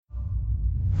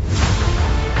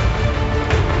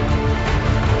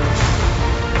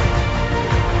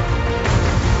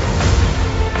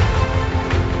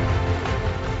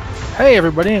Hey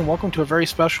everybody, and welcome to a very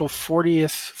special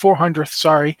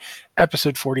 400th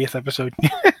episode. 40th episode.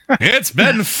 It's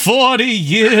been 40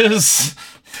 years.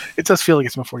 It does feel like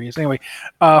it's been 40 years. Anyway,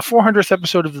 400th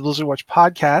episode of the Blizzard Watch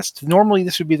podcast. Normally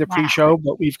this would be the pre-show,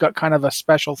 but we've got kind of a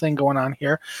special thing going on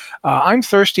here. I'm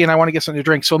thirsty and I want to get something to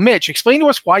drink. So Mitch, explain to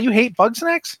us why you hate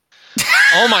Bugsnax.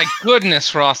 Oh my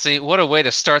goodness, Rossi! What a way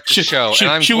to start the show.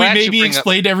 Should we maybe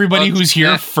explain to everybody who's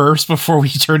here first before we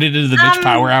turn it into the Mitch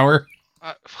Power Hour?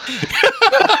 You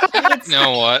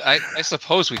know what? I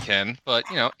suppose we can, but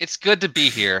it's good to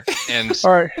be here. And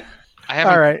all right. I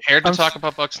haven't prepared to talk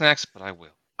about Bugsnax, but I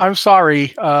will. I'm sorry,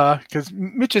 because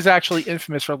Mitch is actually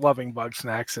infamous for loving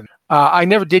Bugsnax, and I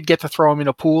never did get to throw him in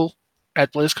a pool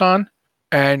at BlizzCon,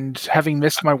 and having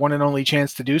missed my one and only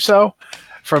chance to do so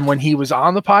from when he was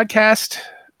on the podcast,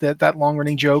 that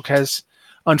long-running joke has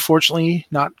unfortunately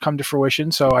not come to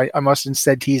fruition, so I must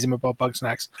instead tease him about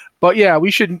Bugsnax. But yeah, we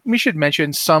should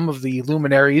mention some of the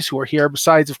luminaries who are here,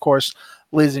 besides, of course,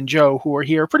 Liz and Joe, who are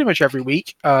here pretty much every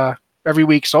week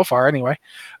so far anyway.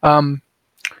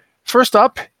 First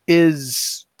up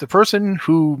is the person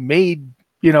who really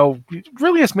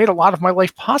has made a lot of my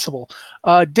life possible.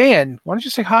 Dan, why don't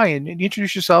you say hi and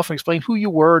introduce yourself and explain who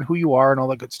you were and who you are and all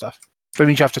that good stuff. That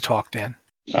means you have to talk, Dan.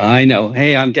 I know.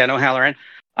 Hey, I'm Dan O'Halloran.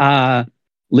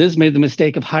 Liz made the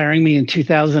mistake of hiring me in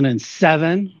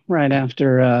 2007, right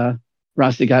after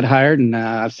Rossi got hired, and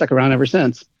I've stuck around ever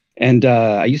since. And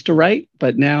I used to write,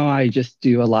 but now I just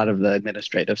do a lot of the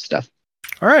administrative stuff.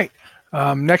 All right.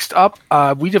 Next up,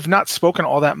 we have not spoken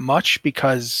all that much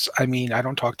because, I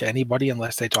don't talk to anybody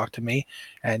unless they talk to me,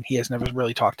 and he has never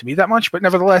really talked to me that much. But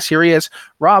nevertheless, here he is,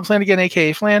 Rob Flanagan,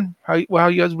 a.k.a. Flan. How you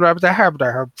guys, Rob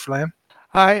Flan?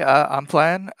 Hi, I'm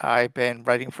Flan. I've been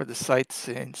writing for the site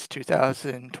since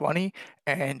 2020,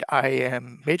 and I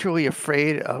am majorly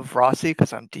afraid of Rossi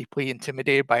because I'm deeply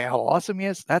intimidated by how awesome he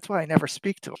is. That's why I never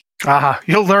speak to him.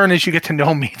 You'll learn as you get to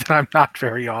know me that I'm not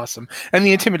very awesome, and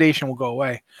the intimidation will go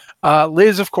away.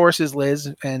 Liz, of course, is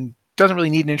Liz, and doesn't really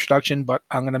need an introduction, but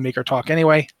I'm going to make her talk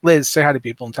anyway. Liz, say hi to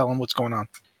people and tell them what's going on.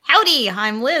 Howdy,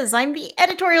 I'm Liz. I'm the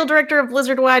editorial director of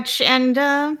Blizzard Watch, and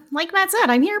like Matt said,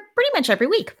 I'm here pretty much every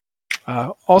week.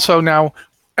 Also now,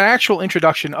 an actual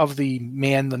introduction of the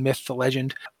man, the myth, the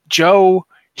legend. Joe,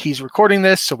 he's recording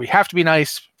this, so we have to be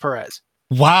nice. Perez.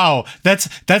 Wow, that's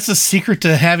the secret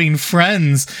to having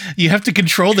friends. You have to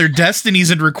control their destinies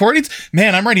and recordings.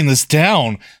 Man, I'm writing this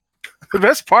down. The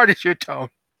best part is your tone.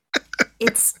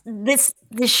 It's this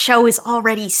show is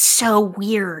already so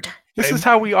weird. This is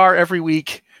how we are every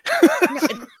week.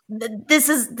 This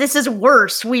is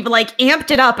worse. We've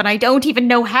amped it up, and I don't even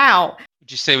know how. Would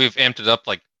you say we've amped it up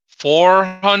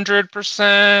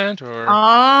 400% or?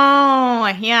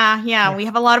 Oh, yeah. We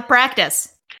have a lot of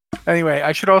practice. Anyway,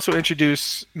 I should also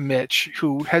introduce Mitch,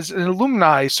 who has an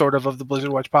alumni sort of the Blizzard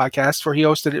Watch podcast, where he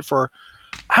hosted it for,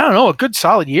 I don't know, a good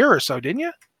solid year or so, didn't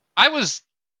you? I was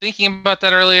thinking about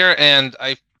that earlier, and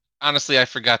I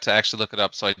forgot to actually look it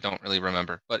up, so I don't really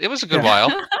remember. But it was a good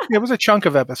while. It was a chunk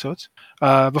of episodes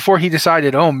before he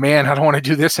decided, oh man, I don't want to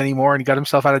do this anymore, and he got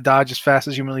himself out of Dodge as fast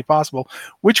as humanly possible,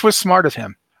 which was smart of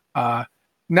him.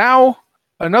 Now,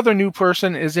 another new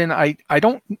person is in.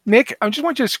 Nick, I just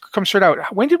want you to come straight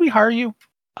out. When did we hire you?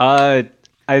 I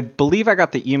believe I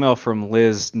got the email from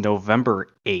Liz November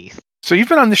 8th. So you've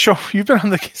been on the show, you've been on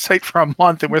the site for a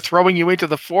month, and we're throwing you into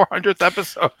the 400th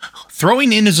episode.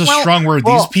 Throwing in is a strong word.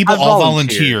 These people all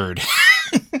volunteered.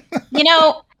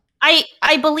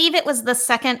 I believe it was the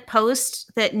second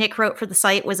post that Nick wrote for the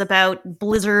site was about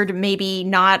Blizzard maybe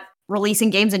not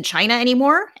releasing games in China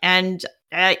anymore. And,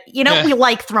 we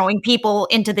like throwing people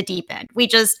into the deep end.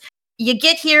 You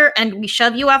get here and we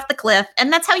shove you off the cliff,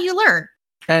 and that's how you learn.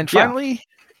 And finally,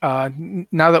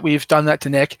 now that we've done that to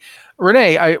Nick,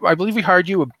 Renee, I believe we hired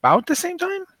you about the same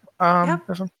time.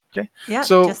 Okay. Yeah,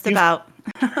 so just about.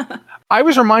 I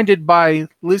was reminded by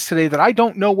Liz today that I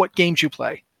don't know what games you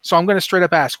play. So I'm going to straight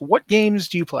up ask, what games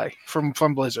do you play from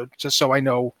Blizzard? Just so I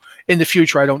know in the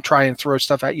future I don't try and throw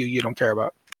stuff at you don't care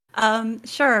about.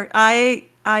 Sure. I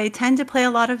tend to play a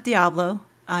lot of Diablo.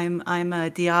 I'm a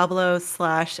Diablo /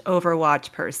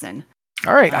 Overwatch person.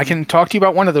 All right. I can talk to you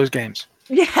about one of those games.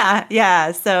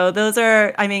 Yeah. So those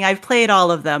are, I've played all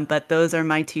of them, but those are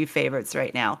my two favorites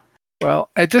right now.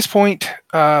 Well, at this point,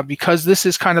 because this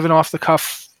is kind of an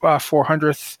off-the-cuff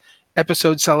 400th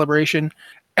episode celebration,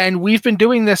 and we've been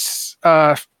doing this,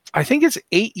 I think it's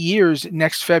 8 years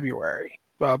next February.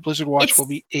 Blizzard Watch will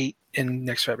be 8 in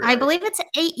next February. I believe it's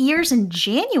 8 years in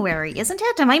January, isn't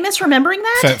it? Am I misremembering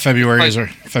that? February is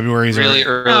really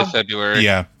early February.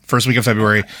 Yeah, first week of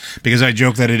February, because I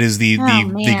joke that it is the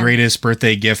greatest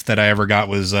birthday gift that I ever got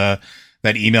was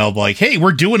that email like, "Hey,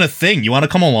 we're doing a thing. You want to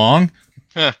come along?"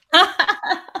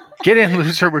 Get in,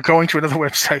 loser. We're going to another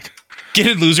website. Get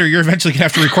in, loser. You're eventually gonna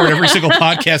have to record every single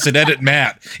podcast and edit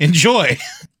Matt. Enjoy.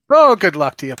 Oh, good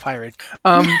luck to you, pirate.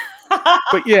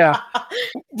 But yeah,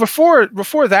 before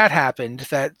that happened,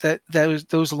 that was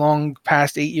those long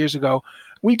past 8 years ago,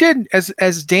 we did,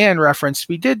 as Dan referenced,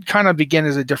 we did kind of begin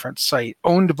as a different site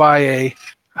owned by a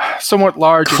somewhat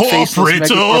large and faceless Corporate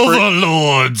mega-corporate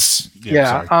overlords.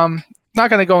 Yeah. Not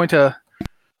going to go into,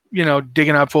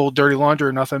 digging up old dirty laundry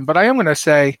or nothing, but I am going to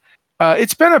say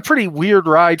it's been a pretty weird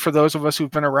ride for those of us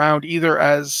who've been around, either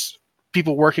as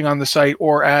people working on the site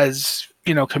or as,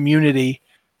 community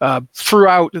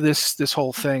throughout this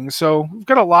whole thing. So we've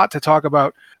got a lot to talk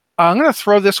about. I'm going to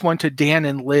throw this one to Dan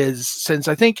and Liz, since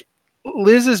I think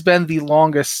Liz has been the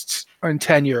longest in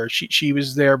tenure. She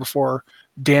was there before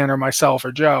Dan or myself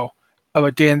or Joe.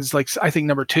 But Dan's I think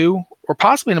number 2 or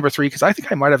possibly number 3, because I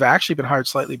think I might have actually been hired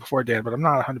slightly before Dan, but I'm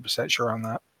not 100% sure on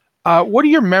that. What are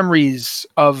your memories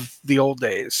of the old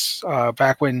days,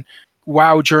 back when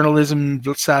WoW journalism /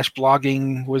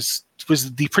 blogging was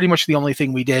pretty much the only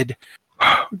thing we did?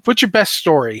 What's your best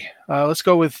story? Let's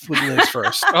go with Liz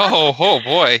first. Oh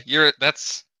boy, I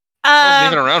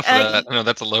wasn't even around for that. No,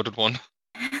 that's a loaded one.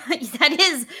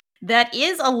 That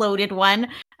is a loaded one.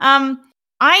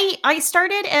 I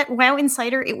started at WoW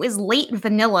Insider. It was late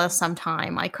vanilla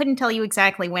sometime. I couldn't tell you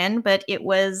exactly when, but it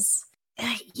was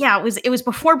it was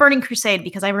before Burning Crusade,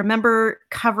 because I remember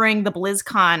covering the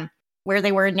BlizzCon where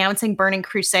they were announcing Burning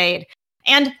Crusade.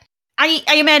 And I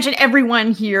imagine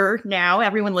everyone here now,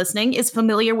 everyone listening, is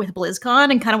familiar with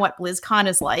BlizzCon and kind of what BlizzCon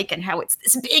is like and how it's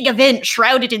this big event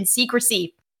shrouded in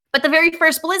secrecy. But the very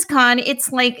first BlizzCon,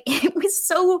 it's like it was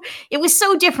so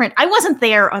different. I wasn't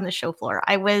there on the show floor.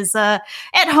 I was at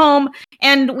home,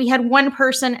 and we had one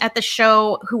person at the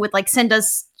show who would send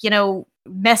us,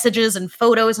 messages and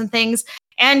photos and things.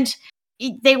 And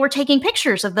they were taking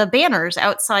pictures of the banners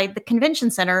outside the convention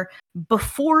center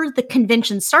before the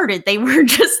convention started. They were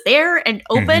just there and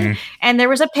open, and there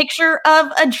was a picture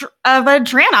of a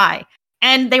Draenei.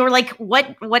 And they were like,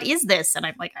 what is this? And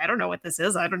I'm like, I don't know what this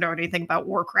is. I don't know anything about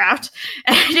Warcraft.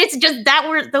 And it's just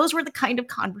those were the kind of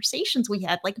conversations we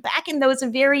had, back in those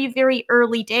very, very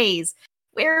early days,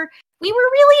 where we were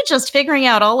really just figuring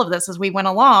out all of this as we went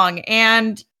along.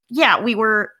 And yeah,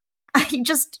 I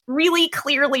just really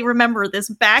clearly remember this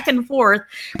back and forth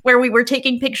where we were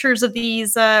taking pictures of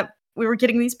these, we were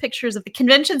getting these pictures of the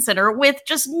convention center with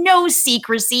just no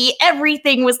secrecy.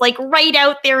 Everything was right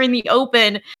out there in the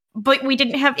open. But we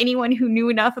didn't have anyone who knew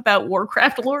enough about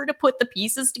Warcraft lore to put the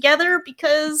pieces together,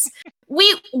 because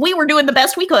we were doing the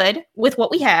best we could with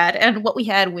what we had, and what we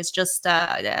had was just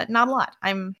not a lot.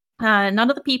 None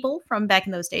of the people from back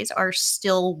in those days are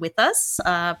still with us.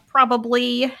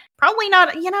 Probably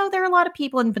not. There are a lot of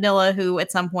people in vanilla who at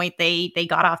some point they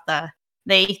got off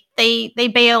they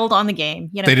bailed on the game.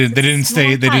 They didn't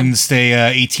stay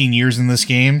 18 years in this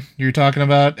game you're talking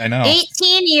about. I know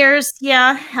 18 years.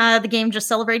 Yeah, the game just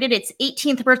celebrated its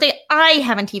 18th birthday. I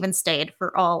haven't even stayed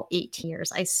for all 18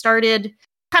 years. I started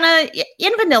kind of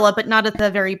in vanilla, but not at the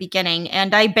very beginning,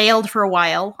 and I bailed for a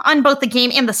while on both the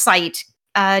game and the site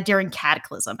during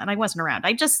Cataclysm, and I wasn't around.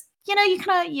 I just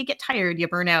you get tired, you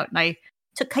burn out, and I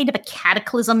took kind of a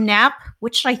Cataclysm nap,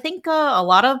 which I think a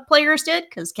lot of players did,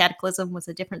 because Cataclysm was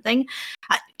a different thing.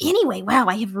 Anyway, wow,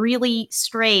 I have really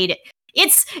strayed.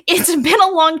 It's been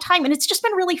a long time, and it's just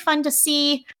been really fun to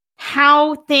see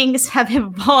how things have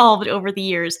evolved over the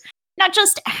years. Not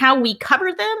just how we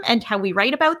cover them and how we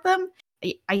write about them.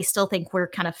 I still think we're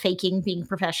kind of faking being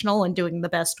professional and doing the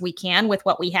best we can with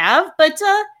what we have, but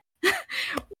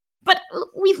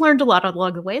we've learned a lot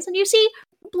along the ways, and you see,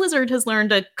 Blizzard has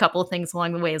learned a couple of things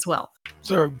along the way as well.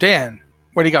 So, Dan,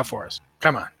 what do you got for us?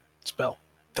 Come on, spill.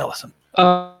 Tell us.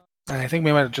 I think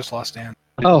we might have just lost Dan.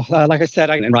 Like I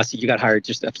said, and Rusty, you got hired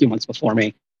just a few months before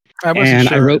me.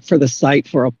 I wrote for the site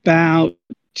for about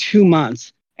 2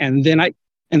 months, and then I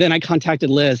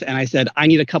contacted Liz, and I said, I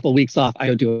need a couple weeks off. I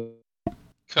go do it.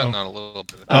 Cutting on a little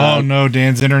bit. No,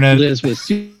 Dan's internet. Liz was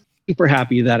super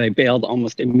happy that I bailed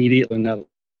almost immediately.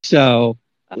 So,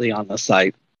 on the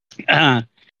site.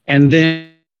 And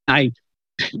then how's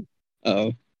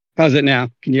it now?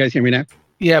 Can you guys hear me now?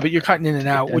 Yeah, but you're cutting in and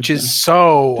out, which is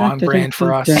so on brand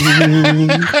for us.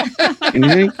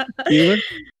 Anything?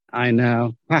 I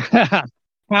know. How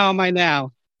am I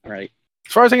now? All right.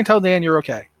 As far as I can tell, Dan, you're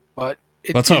okay. But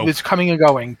it's coming and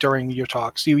going during your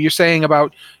talks. You're saying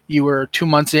about you were 2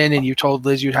 months in and you told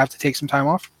Liz you'd have to take some time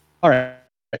off? All right.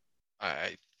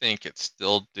 I think it's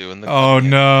still doing the... Oh,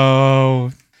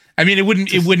 no. I mean, it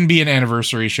wouldn't be an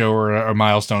anniversary show or a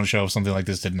milestone show if something like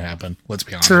this didn't happen. Let's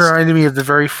be honest. It reminded me of the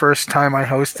very first time I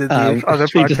hosted the other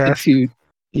podcast.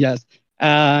 Yes.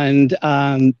 And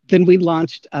then we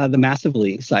launched the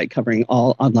Massively site covering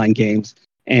all online games.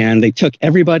 And they took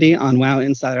everybody on WoW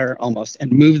Insider almost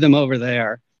and moved them over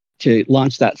there to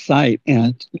launch that site.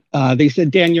 And they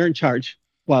said, Dan, you're in charge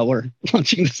while we're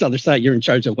launching this other site. You're in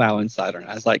charge of WoW Insider. And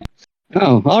I was like,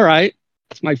 oh, all right.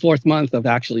 It's my 4th month of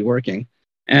actually working.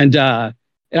 And it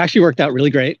actually worked out really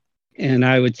great. And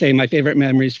I would say my favorite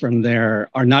memories from there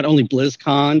are not only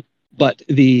BlizzCon, but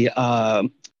the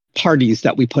parties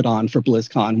that we put on for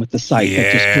BlizzCon with the site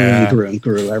that just grew and grew and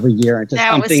grew every year into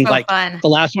something like fun. The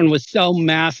last one was so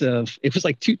massive. It was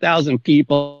like 2,000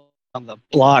 people on the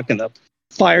block, and the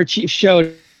fire chief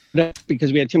showed up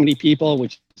because we had too many people,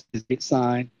 which is a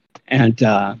sign. And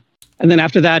then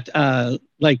after that,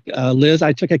 Liz,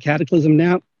 I took a cataclysm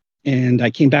nap. And I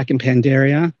came back in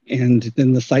Pandaria, and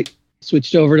then the site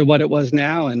switched over to what it was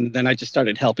now. And then I just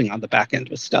started helping on the back end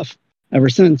with stuff ever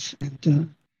since.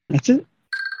 And that's it.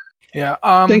 Yeah.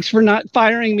 Thanks for not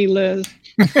firing me, Liz.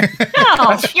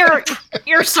 No,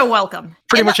 you're so welcome.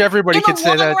 Pretty much everybody could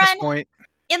say that at this point.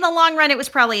 In the long run, it was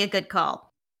probably a good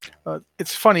call.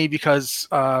 It's funny because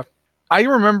I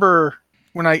remember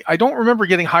when I don't remember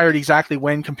getting hired exactly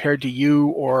when compared to you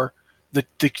or the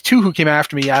two who came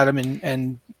after me, Adam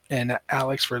and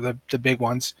Alex were the big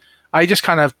ones. I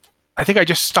think I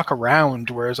just stuck around,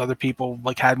 whereas other people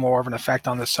like had more of an effect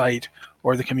on the site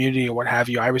or the community or what have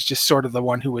you. I was just sort of the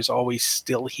one who was always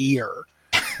still here.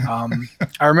 I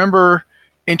remember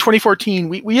in 2014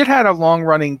 we had a long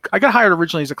running. I got hired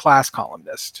originally as a class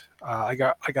columnist. I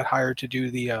got hired to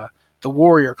do the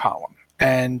warrior column,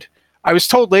 and I was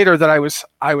told later that I was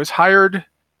hired.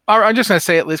 I'm just going to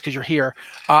say it, Liz, because you're here.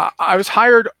 I was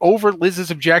hired over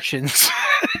Liz's objections.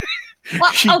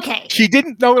 Well, okay. She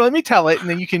didn't know. Let me tell it, and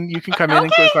then you can come in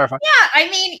and clarify. Yeah, I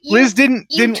mean, Liz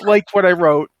didn't like what I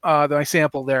wrote, my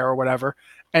sample there or whatever,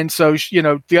 and so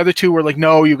the other two were like,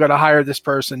 "No, you got to hire this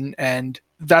person," and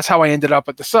that's how I ended up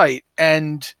at the site.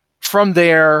 And from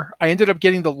there, I ended up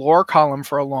getting the lore column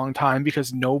for a long time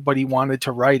because nobody wanted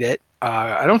to write it.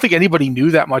 I don't think anybody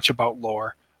knew that much about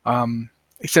lore,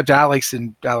 except Alex,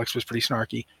 and Alex was pretty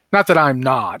snarky. Not that I'm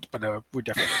not, but we're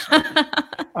definitely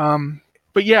snarky.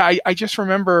 But yeah, I just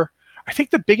remember, I think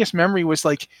the biggest memory was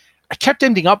like, I kept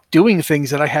ending up doing things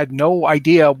that I had no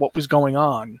idea what was going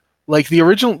on. Like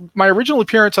my original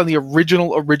appearance on the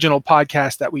original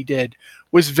podcast that we did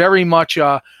was very much,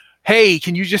 hey,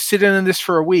 can you just sit in this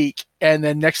for a week? And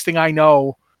then next thing I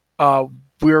know,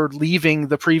 we're leaving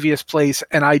the previous place,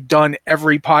 and I'd done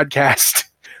every podcast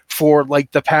for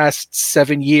like the past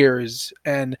 7 years.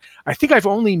 And I think I've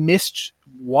only missed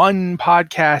one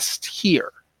podcast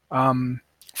here.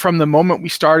 From the moment we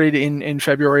started in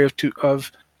February of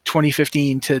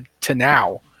 2015 to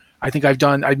now, I think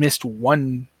I've missed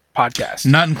one podcast,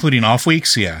 not including off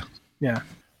weeks. Yeah.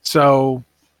 So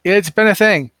it's been a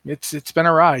thing. It's been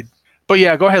a ride. But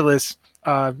yeah, go ahead, Liz.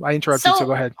 I interrupted, so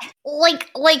go ahead.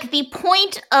 Like the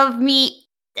point of me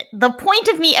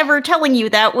ever telling you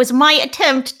that was my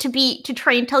attempt to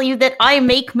try and tell you that I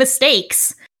make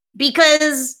mistakes,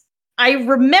 because I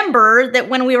remember that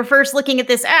when we were first looking at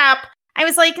this app, I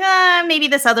was like, maybe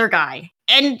this other guy.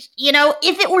 And,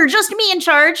 if it were just me in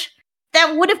charge,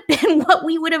 that would have been what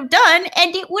we would have done,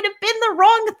 and it would have been the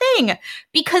wrong thing,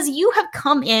 because you have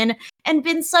come in and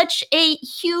been such a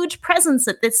huge presence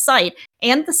at this site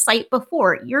and the site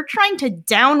before. You're trying to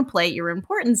downplay your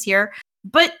importance here,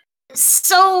 but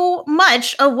so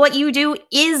much of what you do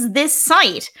is this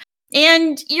site,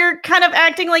 and you're kind of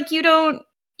acting like you don't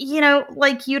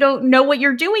know what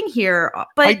you're doing here.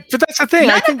 But that's the thing.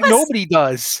 I think nobody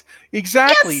does.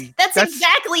 Exactly. Yes, that's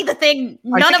exactly the thing.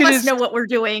 None of us know what we're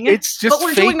doing. It's just but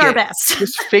we're doing our best.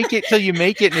 Just fake it till you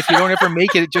make it. And if you don't ever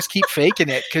make it, just keep faking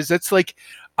it. Because it's like,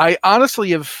 I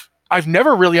honestly I've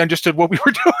never really understood what we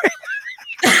were doing.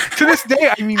 To this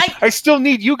day, I mean, I still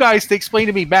need you guys to explain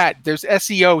to me, Matt, there's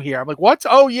SEO here. I'm like, what?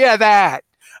 Oh, yeah, that.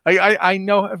 I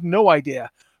have no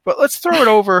idea. But let's throw it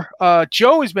over.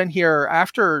 Joe has been here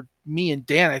after me and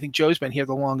Dan. I think Joe's been here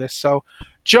the longest. So,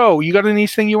 Joe, you got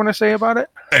anything you want to say about it?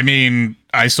 I mean,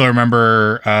 I still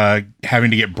remember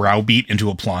having to get browbeat into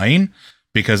applying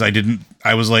because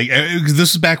I was like,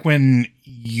 this is back when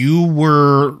you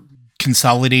were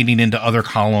consolidating into other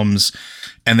columns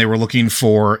and they were looking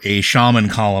for a shaman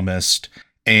columnist.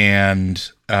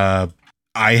 And I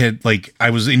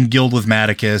was in Guild with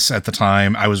Maticus at the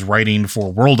time. I was writing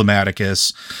for World of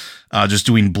Maticus, just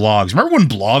doing blogs. Remember when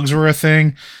blogs were a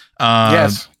thing?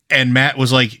 Yes. And Matt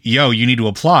was like, yo, you need to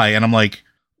apply. And I'm like,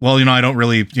 well, I don't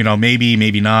really,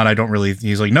 maybe not. I don't really.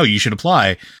 He's like, no, you should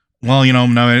apply. Well,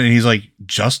 no, and he's like,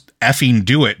 just effing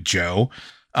do it, Joe.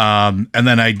 And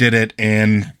then I did it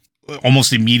and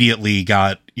almost immediately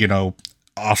got,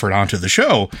 offered onto the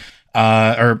show,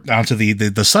 or onto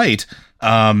the site.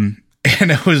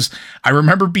 And I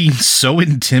remember being so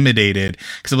intimidated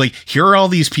because I'm like, here are all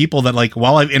these people that, like,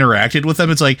 while I've interacted with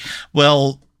them, it's like,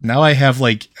 well, now I have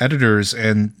like editors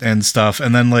and stuff.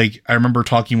 And then, like, I remember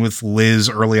talking with Liz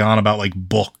early on about like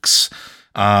books,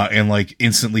 and like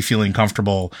instantly feeling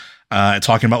comfortable,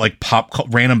 talking about like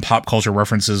random pop culture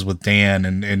references with Dan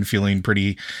and feeling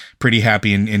pretty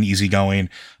happy and easygoing.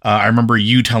 I remember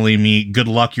you telling me, good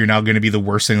luck, you're now going to be the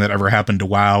worst thing that ever happened to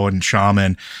WoW and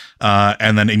Shaman.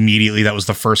 And then immediately that was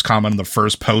the first comment on the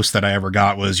first post that I ever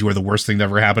got was, you were the worst thing that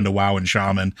ever happened to WoW and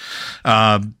Shaman.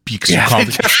 Because you called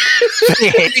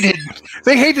it.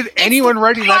 They hated anyone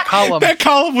writing that column. That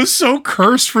column was so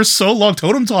cursed for so long.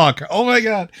 Totem Talk. Oh my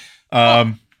God.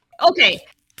 Okay.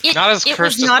 Not as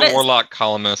cursed as the Warlock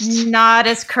columnists. Not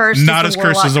as cursed. Not as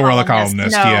cursed as the Warlock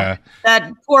columnist. No, yeah.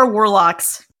 That poor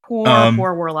Warlocks. Poor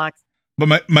Warlocks.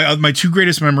 But my two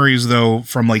greatest memories, though,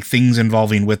 from like things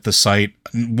involving with the site,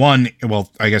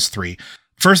 I guess three.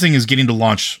 First thing is getting to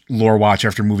launch Lore Watch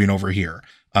after moving over here.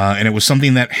 And it was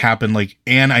something that happened, like,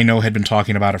 Anne, I know, had been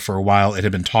talking about it for a while. It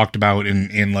had been talked about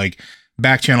in like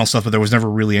back channel stuff, but there was never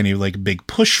really any like big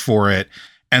push for it.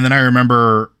 And then I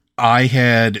remember I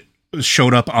had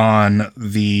showed up on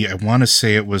I want to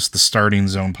say it was the Starting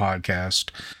Zone podcast.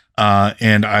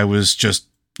 And I was just,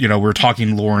 we were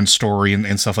talking lore and story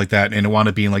and stuff like that. And it wound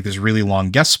up being like this really long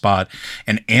guest spot.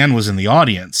 And Anne was in the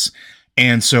audience.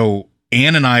 And so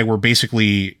Anne and I were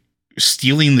basically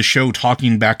stealing the show,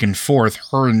 talking back and forth,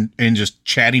 her and just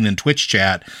chatting in Twitch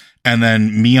chat. And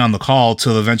then me on the call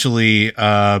till eventually,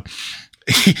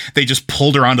 they just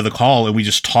pulled her onto the call and we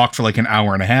just talked for like an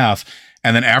hour and a half.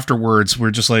 And then afterwards,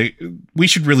 we're just like, we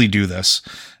should really do this.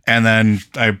 And then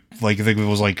I think it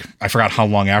was like, I forgot how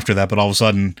long after that, but all of a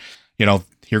sudden,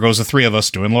 here goes the three of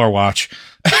us doing Lore Watch.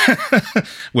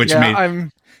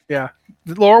 The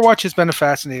Lore Watch has been a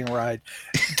fascinating ride.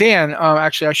 Dan,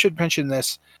 actually, I should mention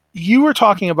this. You were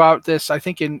talking about this, I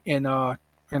think, in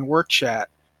work chat,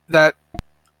 that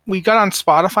we got on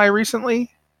Spotify recently,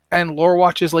 and Lore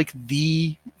Watch is like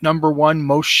the #1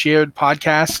 most shared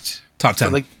podcast. Top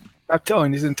 10. Like, I'm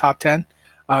telling you, he's in top 10.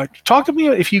 Talk to me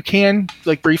if you can,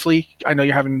 like, briefly. I know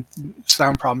you're having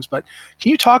sound problems, but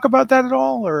can you talk about that at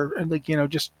all, or like,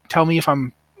 just tell me if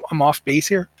I'm off base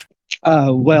here?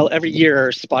 Well, every year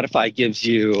Spotify gives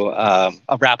you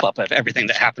a wrap up of everything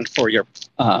that happened for your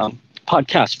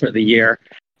podcast for the year,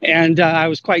 and I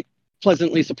was quite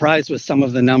pleasantly surprised with some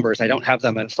of the numbers. I don't have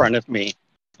them in front of me,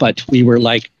 but we were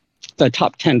like the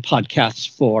top 10 podcasts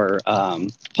for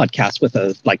podcasts with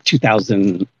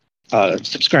 2,000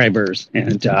 subscribers,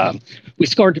 and we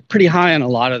scored pretty high on a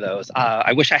lot of those.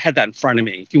 I wish I had that in front of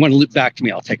me. If you want to loop back to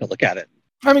me, I'll take a look at it.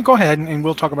 I mean, go ahead and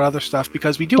we'll talk about other stuff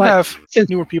because we do have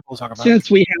newer people to talk about. Since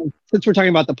we're talking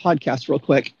about the podcast real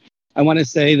quick, I want to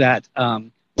say that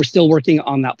we're still working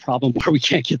on that problem where we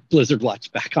can't get Blizzard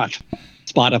Watch back on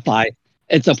Spotify.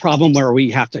 It's a problem where we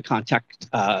have to contact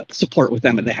support with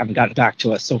them and they haven't gotten back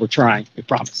to us. So we're trying, we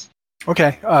promise.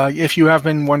 Okay. If you have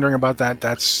been wondering about that,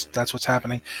 that's what's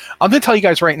happening. I'm going to tell you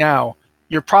guys right now,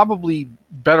 you're probably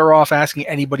better off asking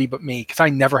anybody but me because I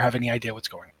never have any idea what's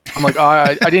going on. I'm like,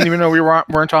 I didn't even know we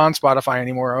weren't on Spotify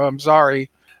anymore. Oh, I'm sorry.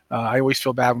 I always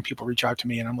feel bad when people reach out to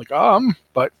me and I'm like,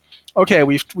 but okay,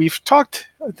 we've talked,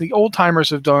 the old timers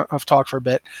have talked for a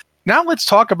bit. Now let's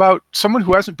talk about someone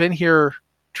who hasn't been here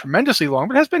tremendously long,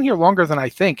 but has been here longer than I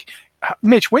think.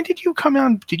 Mitch, when did you come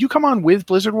on? Did you come on with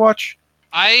Blizzard Watch?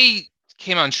 I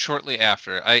came on shortly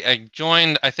after. I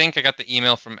joined, I think I got the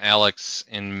email from Alex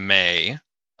in May,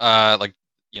 a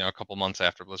couple months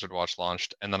after Blizzard Watch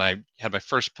launched, and then I had my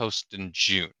first post in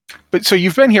June. But so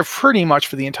you've been here pretty much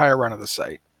for the entire run of the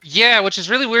site. Yeah, which is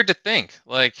really weird to think.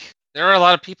 Like, there are a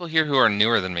lot of people here who are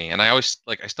newer than me, and I always,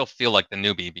 I still feel like the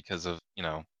newbie because of,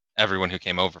 everyone who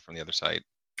came over from the other site.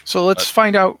 So let's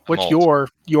find out what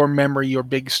your memory, your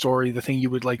big story, the thing you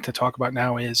would like to talk about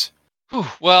now is.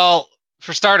 Well,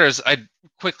 for starters, I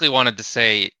quickly wanted to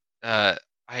say, I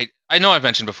know I've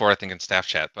mentioned before, I think in staff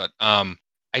chat, but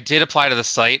I did apply to the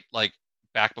site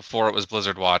back before it was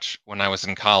Blizzard Watch when I was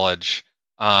in college,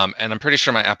 and I'm pretty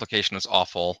sure my application was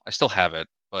awful. I still have it,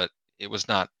 but it was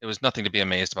nothing to be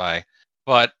amazed by.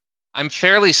 But I'm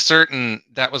fairly certain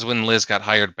that was when Liz got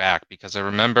hired back because I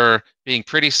remember being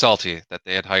pretty salty that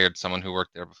they had hired someone who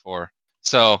worked there before.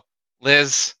 So,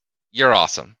 Liz, you're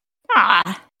awesome.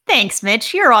 Thanks,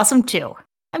 Mitch. You're awesome too.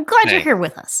 I'm glad you're here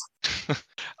with us.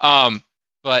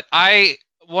 But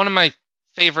one of my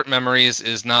favorite memories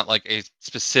is not like a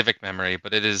specific memory,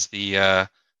 but it is the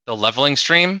leveling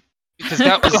stream, because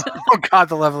that was Oh God,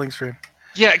 the leveling stream.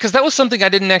 yeah, because that was something I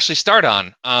didn't actually start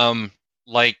on.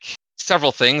 Like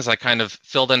several things I kind of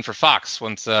filled in for Fox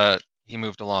once he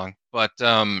moved along, but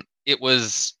it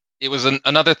was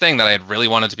another thing that I had really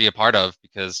wanted to be a part of,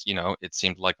 because it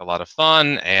seemed like a lot of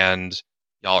fun, and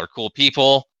y'all are cool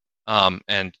people,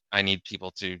 and I need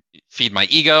people to feed my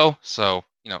ego, so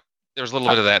there's a little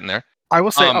bit of that in there. I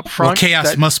will say up front, chaos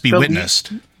that must be the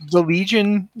witnessed. The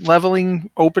Legion leveling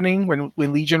opening, when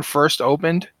Legion first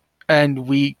opened, and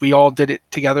we all did it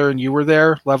together, and you were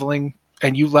there leveling,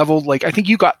 and you leveled, like, I think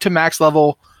you got to max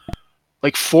level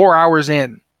like 4 hours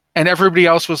in, and everybody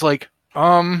else was like,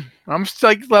 I'm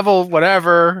like level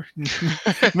whatever.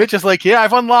 Mitch is like, yeah,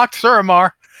 I've unlocked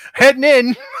Suramar, heading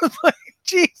in. Like,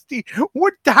 geez,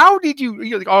 what? How did you?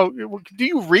 You're like, oh, do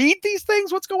you read these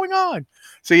things? What's going on?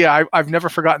 So yeah, I've never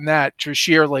forgotten that. To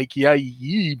sheer like, yeah,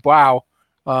 wow.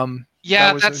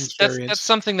 Yeah, that was an that's experience.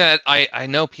 something that I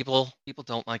know people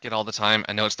don't like it all the time.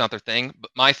 I know it's not their thing,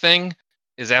 but my thing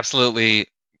is absolutely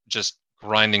just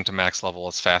grinding to max level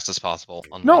as fast as possible.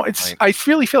 No, I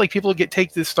really feel like people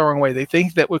take this the wrong way. They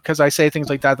think that because I say things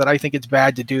like that I think it's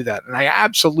bad to do that, and I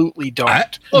absolutely don't.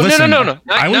 No.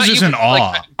 I was just in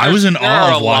awe. I was in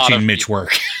awe of watching Mitch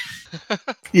work.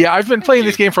 Yeah, I've been playing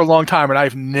this game for a long time, and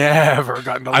I've never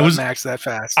gotten to max that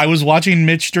fast. I was watching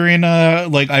Mitch during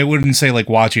like, I wouldn't say like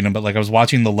watching him, but like I was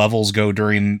watching the levels go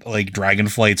during like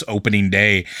Dragonflight's opening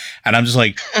day, and I'm just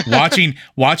like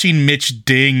watching Mitch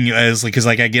ding as like, because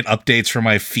like I get updates from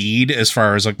my feed as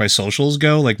far as like my socials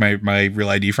go, like my Real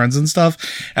ID friends and stuff,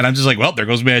 and I'm just like, well, there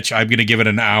goes Mitch. I'm gonna give it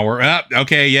an hour.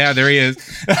 Okay, yeah, there he is.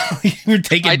 We're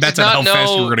taking bets on how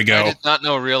fast we're gonna go. I did not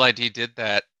know Real ID did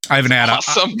that. I have an add-on.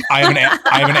 Awesome. I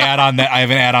have an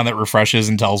add-on that refreshes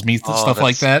and tells me stuff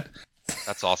like that.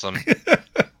 That's awesome.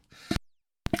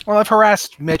 Well, I've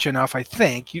harassed Mitch enough, I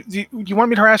think. You want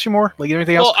me to harass you more? Like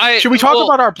anything else? Well, should we talk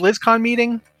about our BlizzCon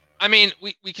meeting? I mean,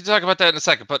 we can talk about that in a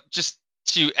second, but just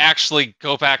to actually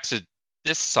go back to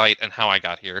this site and how I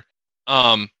got here,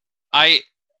 I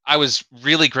was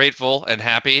really grateful and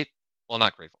happy. Well,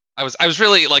 not grateful. I was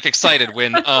really like excited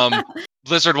when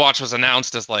Blizzard Watch was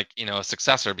announced as like a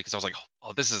successor, because I was like,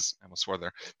 oh, this is, I almost swore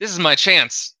there, this is my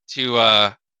chance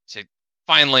to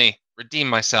finally redeem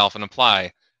myself and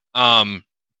apply.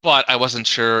 But I wasn't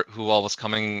sure who all was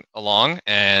coming along,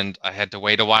 and I had to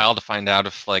wait a while to find out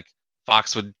if like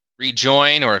Fox would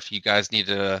rejoin or if you guys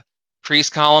needed a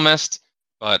priest columnist.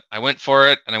 But I went for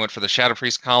it, and I went for the Shadow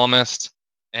Priest columnist,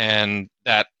 and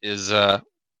that is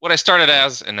what I started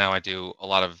as, and now I do a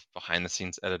lot of behind the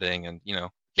scenes editing and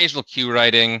occasional Q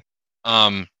writing,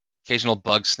 occasional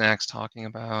bug snacks talking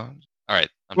about. All right,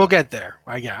 we'll get there.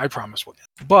 I promise we'll get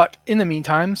there. But in the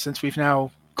meantime, since we've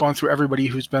now gone through everybody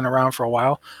who's been around for a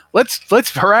while, let's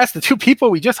harass the two people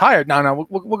we just hired. No,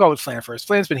 we'll go with Flan first.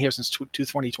 Flan's been here since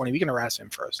 2020. We can harass him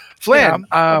first. Flan,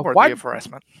 why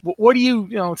harassment? What do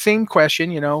you same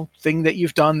question, thing that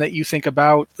you've done that you think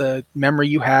about, the memory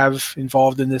you have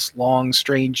involved in this long,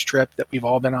 strange trip that we've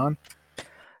all been on?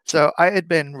 So I had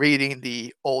been reading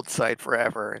the old site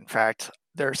forever. In fact,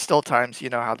 there are still times,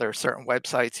 how there are certain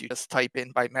websites you just type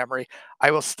in by memory.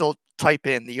 I will still type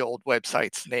in the old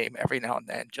website's name every now and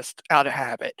then, just out of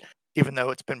habit, even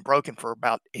though it's been broken for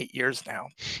about 8 years now.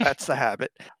 That's the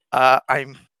habit. I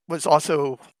was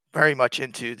also very much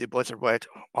into the Blizzard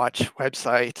Watch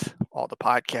website, all the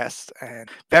podcasts, and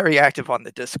very active on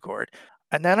the Discord.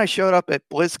 And then I showed up at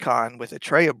BlizzCon with a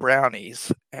tray of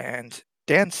brownies, and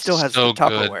Dan still has the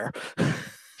Tupperware.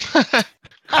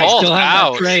 I still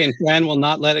have that tray, and Fran will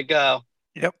not let it go.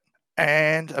 Yep.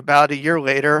 And about a year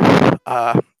later,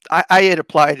 I had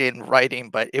applied in writing,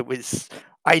 but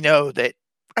I know that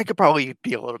I could probably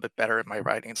be a little bit better in my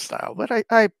writing style, but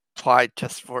I applied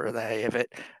just for the hay of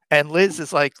it. And Liz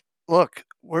is like, look,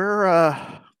 we're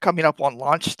coming up on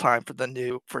launch time for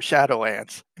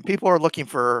Shadowlands, and people are looking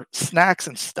for snacks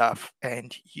and stuff,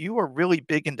 and you are really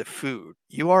big into food.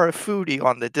 You are a foodie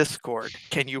on the Discord.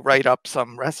 Can you write up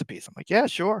some recipes? I'm like, yeah,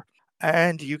 sure.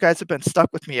 And you guys have been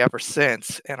stuck with me ever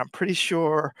since, and I'm pretty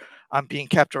sure I'm being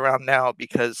kept around now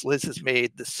because Liz has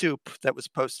made the soup that was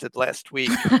posted last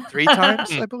week 3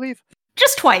 times, I believe.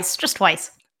 Just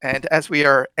twice. And as we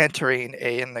are entering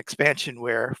an expansion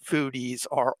where foodies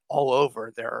are all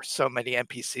over, there are so many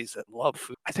NPCs that love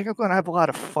food. I think I'm going to have a lot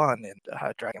of fun in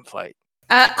Dragonflight.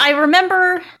 I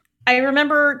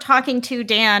remember talking to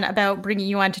Dan about bringing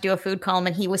you on to do a food column,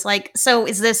 and he was like, so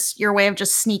is this your way of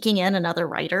just sneaking in another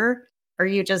writer? Or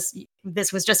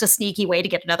this was just a sneaky way to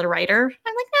get another writer?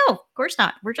 I'm like, no, of course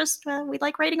not. We're just, we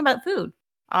like writing about food,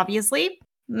 obviously.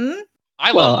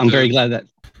 I'm very glad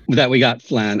that we got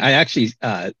Flan. I actually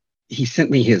he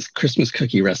sent me his Christmas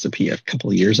cookie recipe a couple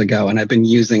of years ago, and I've been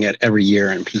using it every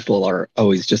year, and people are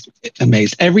always just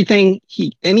amazed.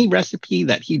 Any recipe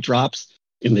that he drops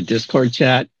in the Discord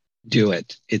chat, do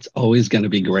it. It's always going to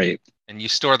be great. And you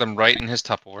store them right in his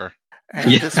Tupperware. And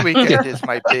this weekend is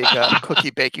my big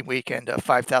cookie baking weekend of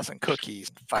 5,000 cookies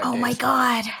in 5 days. My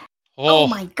god! Oh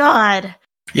my god!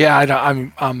 Yeah,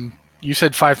 I'm. You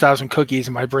said 5,000 cookies,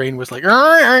 and my brain was like,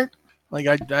 like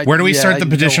I Where do we start the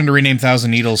petition to rename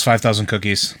Thousand Needles 5,000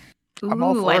 Cookies?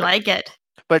 Ooh, I like it.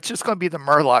 But it's just going to be the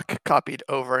Murloc copied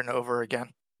over and over again.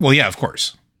 Well, yeah, of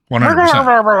course,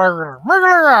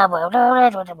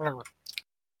 100%.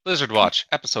 Blizzard Watch,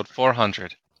 episode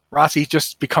 400. Rossi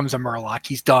just becomes a Murloc.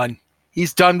 He's done.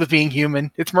 He's done with being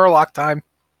human. It's Murloc time.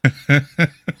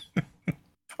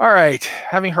 All right.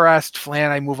 Having harassed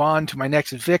Flan, I move on to my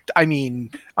next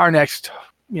our next,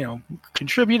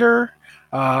 contributor.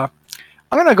 I'm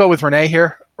going to go with Renee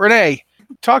here. Renee,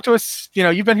 talk to us.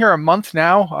 You've been here a month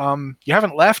now. You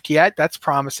haven't left yet. That's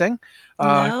promising.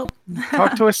 Nope.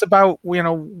 Talk to us about,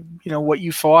 what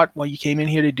you thought, what you came in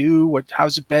here to do,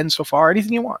 how's it been so far,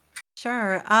 anything you want.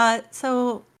 Sure.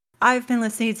 So I've been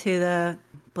listening to the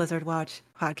Blizzard Watch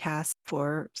podcast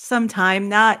for some time,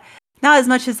 not as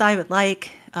much as I would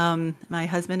like. My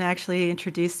husband actually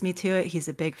introduced me to it. He's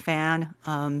a big fan.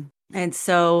 And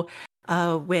so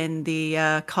when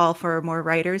the call for more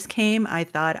writers came, I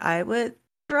thought I would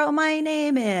throw my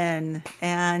name in,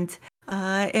 and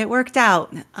it worked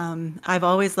out. I've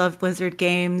always loved Blizzard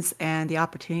games, and the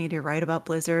opportunity to write about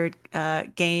Blizzard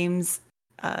games,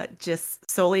 just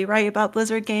solely write about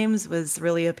Blizzard games, was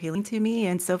really appealing to me.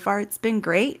 And so far, it's been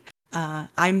great.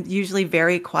 I'm usually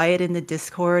very quiet in the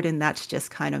Discord, and that's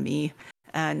just kind of me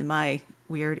and my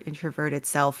weird introverted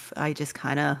self. I just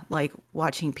kind of like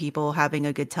watching people having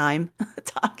a good time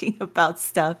talking about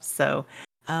stuff. So,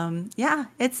 yeah,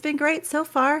 it's been great so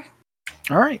far.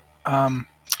 All right.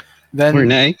 Then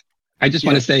Renee, I just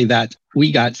want to say that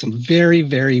we got some very,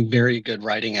 very, very good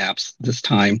writing apps this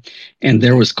time, and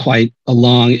there was quite a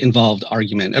long, involved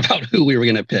argument about who we were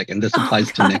going to pick, and this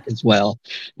applies to Nick as well.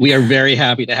 We are very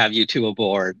happy to have you two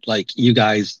aboard. Like, you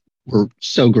guys were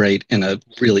so great in a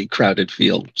really crowded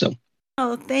field. So,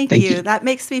 thank you. That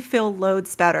makes me feel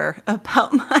loads better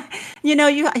about my.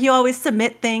 You always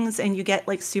submit things, and you get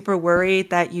like super worried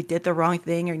that you did the wrong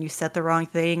thing, or you said the wrong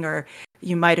thing, or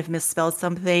you might have misspelled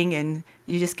something, and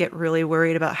you just get really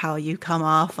worried about how you come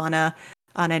off on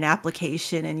an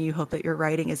application, and you hope that your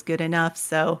writing is good enough.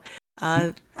 So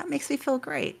that makes me feel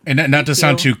great. And not to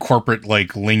sound too corporate,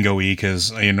 like lingo-y,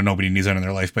 because nobody needs that in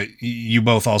their life, but you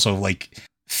both also like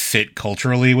fit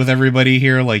culturally with everybody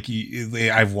here. Like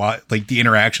I've watched, like the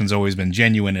interaction's always been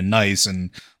genuine and nice, and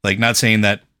like not saying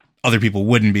that other people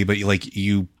wouldn't be, but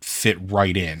you fit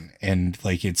right in, and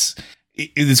like it's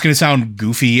going to sound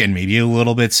goofy and maybe a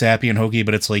little bit sappy and hokey,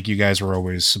 but it's like you guys were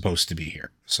always supposed to be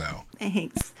here. So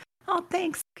thanks. Oh,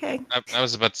 thanks. Okay. I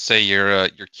was about to say your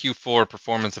Q4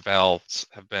 performance evals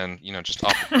have been, just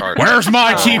off the chart. Where's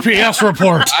my TPS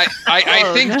report?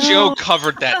 I think Joe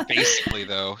covered that basically,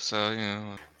 though. So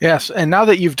Yes, and now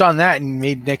that you've done that and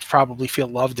made Nick probably feel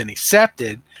loved and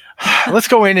accepted, let's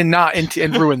go in and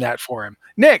and ruin that for him.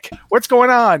 Nick, what's going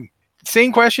on?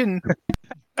 Same question.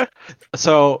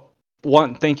 So,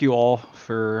 thank you all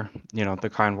for the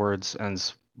kind words,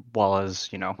 as well as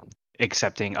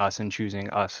accepting us and choosing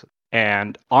us.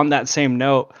 And on that same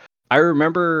note, I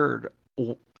remember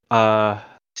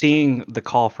seeing the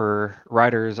call for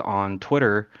writers on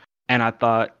Twitter, and I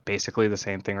thought basically the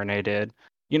same thing Renee did.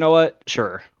 You know what?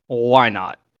 Sure, why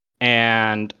not?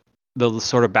 And the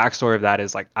sort of backstory of that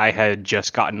is like I had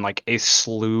just gotten like a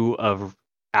slew of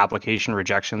application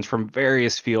rejections from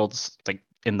various fields like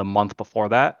in the month before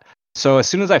that. So as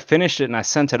soon as I finished it and I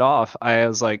sent it off, I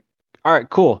was like, all right,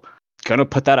 cool. Gonna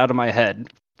put that out of my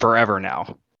head forever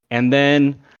now. And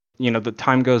then, the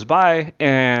time goes by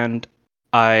and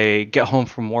I get home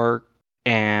from work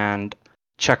and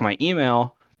check my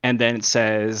email, and then it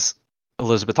says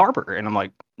Elizabeth Harper. And I'm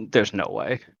like, there's no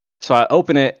way. So I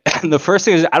open it, and the first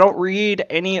thing is I don't read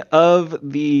any of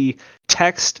the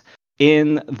text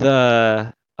in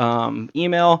the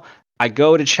email. I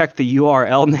go to check the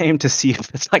URL name to see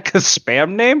if it's like a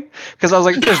spam name, because I was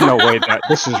like, there's no way that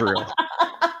this is real.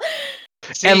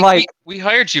 See, and like we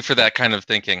hired you for that kind of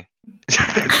thinking.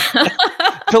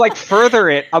 To like further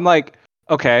it, I'm like,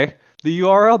 okay, the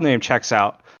URL name checks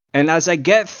out. And as I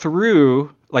get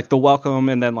through like the welcome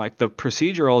and then like the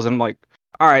procedurals, I'm like,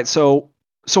 all right, so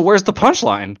where's the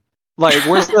punchline? Like,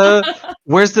 where's the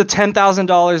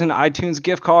 $10,000 in iTunes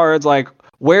gift cards? Like,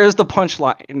 where's the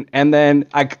punchline? And then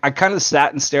I kind of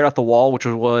sat and stared at the wall, which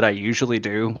is what I usually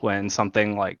do when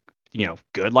something like,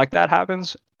 good like that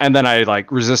happens. And then I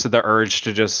like resisted the urge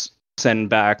to just send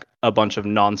back a bunch of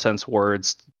nonsense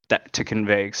words to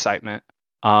convey excitement.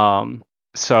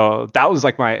 So that was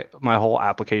like my whole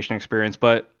application experience.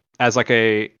 But as like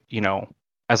a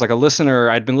listener,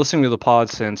 I'd been listening to the pod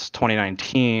since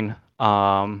 2019,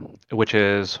 which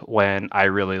is when I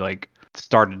really like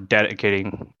started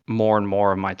dedicating more and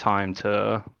more of my time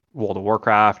to World of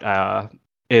Warcraft.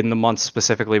 In the months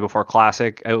specifically before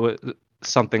Classic, it was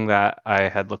something that I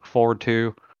had looked forward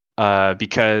to,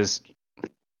 because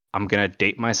I'm gonna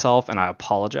date myself and I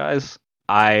apologize.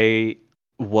 I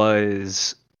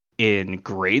was in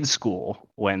grade school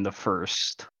when the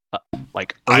first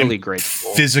early grade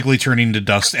school. Physically turning to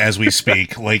dust as we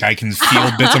speak. Like I can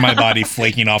feel bits of my body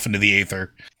flaking off into the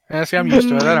aether. Yeah, see, I'm used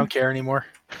to it. I don't care anymore.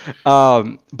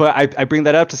 But I bring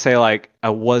that up to say like I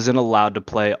wasn't allowed to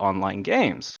play online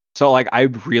games. So like I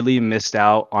really missed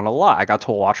out on a lot. I got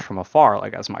to watch from afar,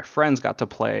 like as my friends got to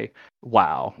play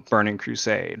WoW, Burning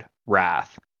Crusade,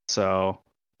 Wrath. So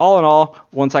all in all,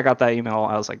 once I got that email,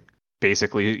 I was like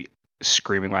basically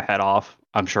screaming my head off.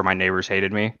 I'm sure my neighbors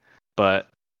hated me, but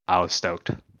I was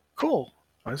stoked. Cool.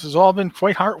 This has all been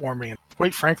quite heartwarming, and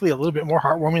quite frankly, a little bit more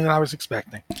heartwarming than I was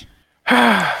expecting.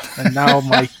 And now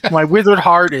my withered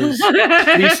heart is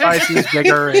 3 sizes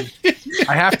bigger, and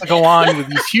I have to go on with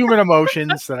these human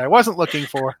emotions that I wasn't looking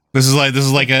for. This is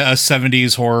like a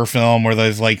 70s horror film where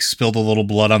they've like spilled a little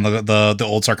blood on the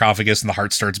old sarcophagus and the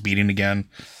heart starts beating again.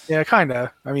 Yeah, kind of.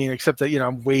 I mean, except that,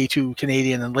 I'm way too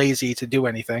Canadian and lazy to do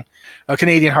anything. A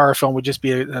Canadian horror film would just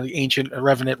be an ancient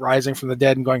revenant rising from the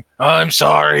dead and going, "Oh, I'm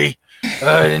sorry.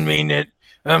 I didn't mean it.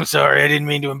 I'm sorry. I didn't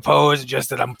mean to impose.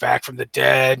 Just that I'm back from the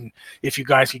dead. And if you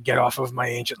guys could get off of my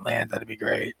ancient land, that'd be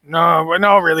great." No,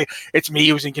 really. It's me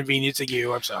who's inconveniencing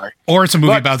you. I'm sorry. Or it's a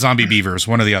movie about zombie beavers.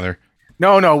 One or the other.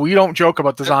 No, we don't joke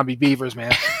about the zombie beavers,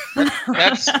 man.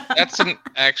 That's an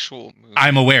actual movie.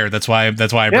 I'm aware. That's why I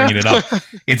bring it up.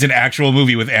 It's an actual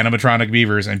movie with animatronic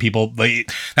beavers, and people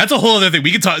like. That's a whole other thing.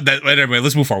 We can talk. Anyway,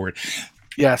 let's move forward.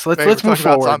 Yes, let's move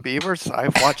forward. Zombie beavers.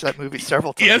 I've watched that movie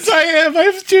several times. Yes, I have. I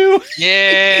have too.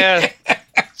 Yeah.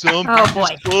 Oh boy.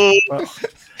 Well,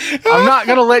 I'm not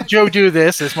going to let Joe do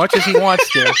this as much as he wants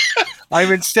to.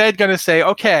 I'm instead going to say,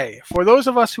 okay, for those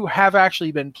of us who have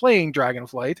actually been playing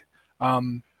Dragonflight,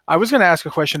 I was going to ask a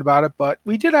question about it, but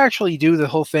we did actually do the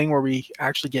whole thing where we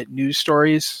actually get news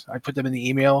stories. I put them in the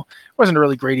email. It wasn't a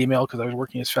really great email because I was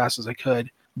working as fast as I could,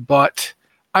 but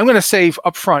I'm going to say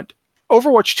up front,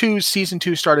 Overwatch 2's Season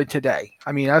 2 started today.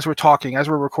 I mean, as we're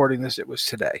recording this, it was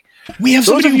today. We have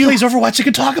somebody who plays Overwatch that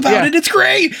can talk about it. It's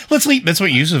great. Let's make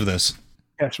use of this.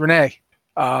 Yes, Renee.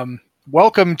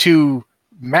 Welcome to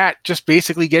Matt. Just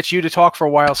basically gets you to talk for a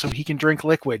while so he can drink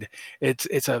liquid.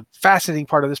 It's a fascinating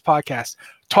part of this podcast.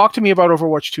 Talk to me about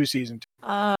Overwatch 2 Season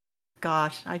 2.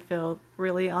 Gosh, I feel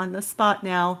really on the spot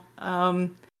now. That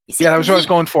was what I was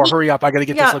going for. Hurry up. I got to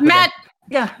get this liquid Matt. in.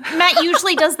 Yeah. Matt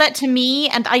usually does that to me,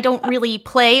 and I don't really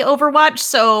play Overwatch,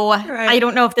 so Right. I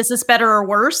don't know if this is better or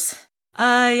worse. So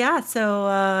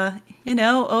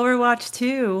Overwatch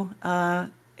 2,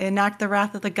 Enact the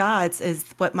Wrath of the Gods is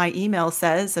what my email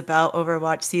says about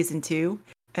Overwatch Season 2,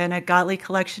 and a godly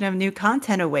collection of new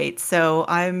content awaits. So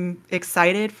I'm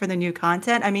excited for the new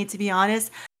content. I mean, to be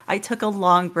honest, I took a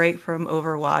long break from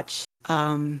Overwatch,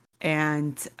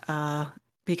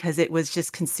 because it was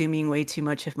just consuming way too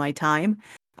much of my time.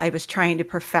 I was trying to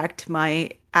perfect my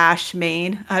Ashe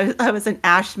main. I was an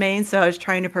Ashe main, so I was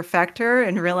trying to perfect her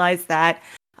and realized that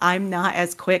I'm not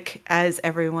as quick as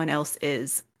everyone else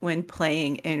is when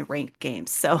playing in ranked games.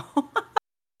 So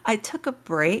I took a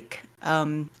break.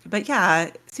 But yeah,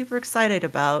 super excited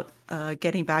about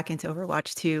getting back into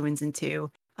Overwatch 2 and Season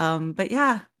 2. But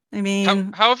yeah, I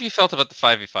mean... How have you felt about the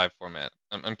 5v5 format?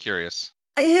 I'm curious.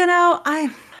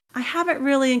 I haven't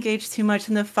really engaged too much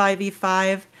in the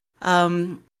 5v5.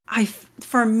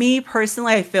 For me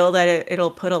personally, I feel that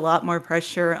it'll put a lot more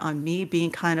pressure on me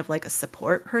being kind of like a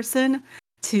support person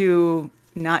to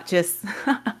not just...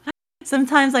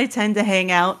 Sometimes I tend to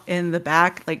hang out in the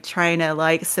back, like trying to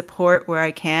like support where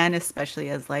I can, especially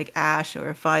as like Ashe, or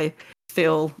if I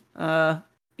feel,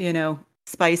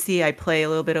 spicy, I play a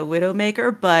little bit of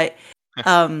Widowmaker, but,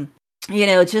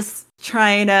 just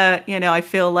trying to, I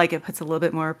feel like it puts a little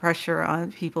bit more pressure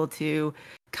on people to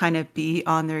kind of be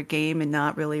on their game and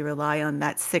not really rely on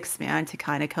that 6-man to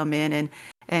kind of come in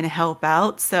and help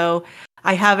out. So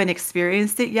I haven't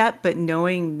experienced it yet, but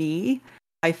knowing me,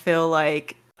 I feel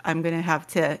like I'm going to have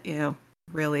to,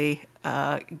 really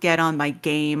get on my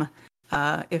game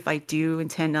if I do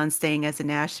intend on staying as a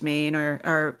Nash main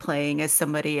or playing as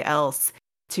somebody else,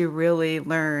 to really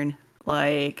learn,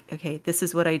 like, okay, this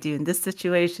is what I do in this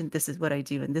situation, this is what I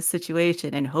do in this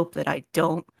situation, and hope that I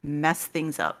don't mess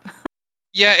things up.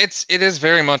 Yeah, it is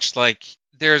very much like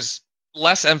there's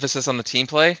less emphasis on the team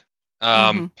play,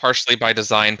 partially by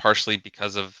design, partially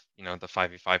because of the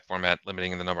 5v5 format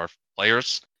limiting the number of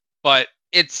players. But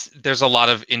there's a lot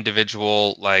of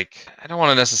individual, like, I don't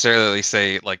want to necessarily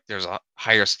say like there's a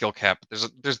higher skill cap, but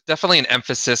there's definitely an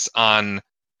emphasis on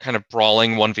kind of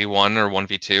brawling 1v1 or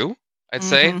 1v2, I'd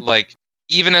say. Like,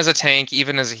 even as a tank,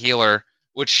 even as a healer,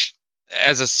 which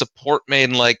as a support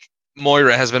main, like,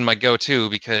 Moira has been my go-to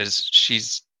because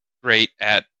she's great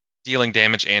at dealing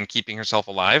damage and keeping herself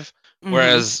alive.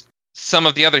 Whereas some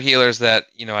of the other healers that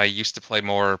I used to play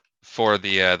more for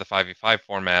the 5v5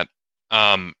 format,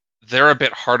 they're a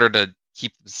bit harder to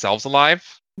keep themselves alive.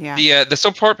 Yeah. The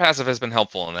support passive has been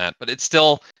helpful in that, but it's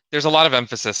still, there's a lot of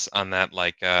emphasis on that,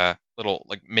 like little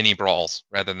like mini brawls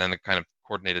rather than the kind of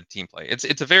coordinated team play.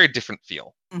 It's a very different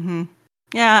feel.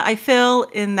 Yeah, I feel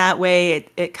in that way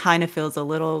it kind of feels a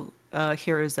little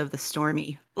Heroes of the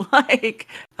Stormy, like,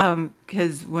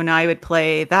 because when I would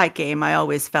play that game, I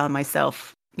always found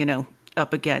myself,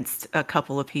 up against a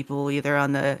couple of people, either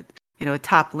on the,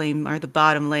 top lane or the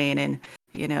bottom lane, and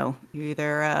you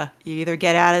either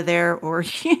get out of there or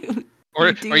you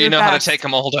know how to take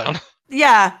them all down.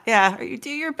 Yeah, or you do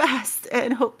your best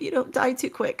and hope you don't die too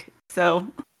quick. So.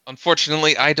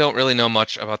 Unfortunately, I don't really know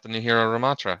much about the new hero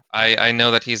Ramattra. I know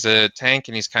that he's a tank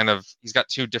and he's got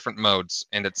two different modes,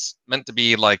 and it's meant to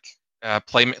be like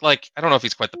play. Like, I don't know if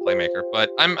he's quite the playmaker, but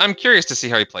I'm curious to see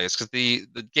how he plays, because the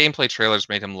gameplay trailers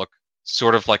made him look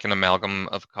sort of like an amalgam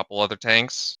of a couple other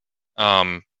tanks.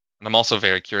 And I'm also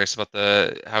very curious about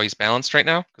how he's balanced right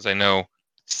now, because I know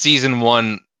Season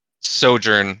 1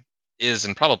 Sojourn is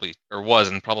and probably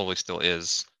still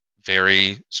is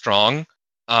very strong.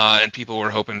 And people were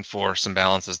hoping for some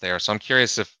balances there. So I'm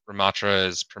curious if Ramattra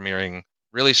is premiering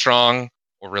really strong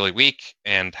or really weak,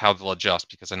 and how they'll adjust,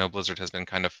 because I know Blizzard has been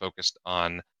kind of focused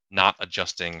on not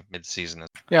adjusting mid-season.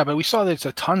 Yeah, but we saw there's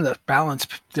a ton of balance.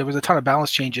 There was a ton of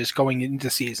balance changes going into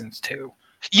seasons too.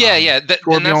 Yeah. And that's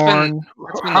been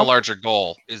the larger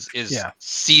goal is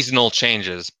seasonal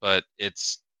changes, but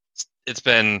it's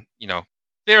been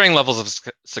varying levels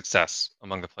of success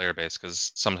among the player base,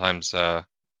 because sometimes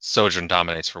Sojourn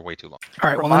dominates for way too long. All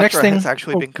right. Well, Ramattra the next thing has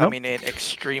actually been coming in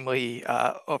extremely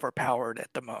overpowered at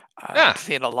the moment. I've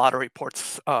seen a lot of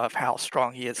reports of how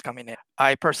strong he is coming in.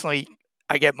 I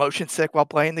get motion sick while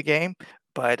playing the game,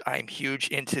 but I'm huge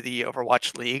into the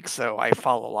Overwatch League, so I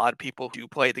follow a lot of people who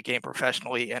play the game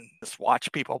professionally and just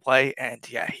watch people play. And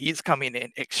yeah, he's coming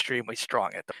in extremely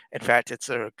strong. In fact, it's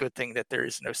a good thing that there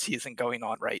is no season going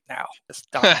on right now. Just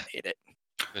dominate it.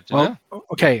 Good to know.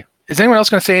 Okay. Is anyone else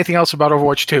going to say anything else about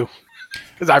Overwatch 2?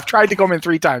 Because I've tried to come in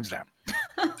 3 times now.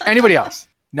 Anybody else?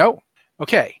 No?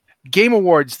 Okay. Game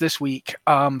Awards this week,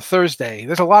 Thursday.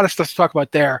 There's a lot of stuff to talk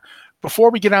about there. Before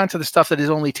we get on to the stuff that is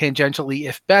only tangentially,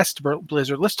 if best,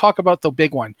 Blizzard, let's talk about the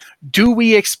big one. Do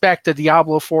we expect a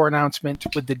Diablo 4 announcement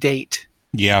with the date?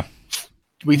 Yeah.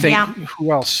 We think. Yeah.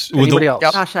 Who else? Anybody else?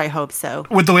 Gosh, I hope so.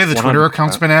 With the way the Twitter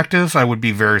account's been active, I would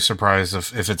be very surprised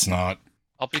if it's not.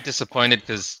 I'll be disappointed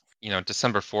because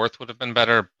December 4th would have been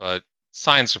better, but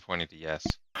signs are pointing to yes.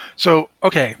 So,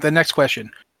 okay, the next question.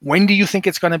 When do you think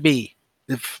it's going to be,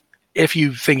 if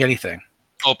you think anything?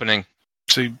 Opening.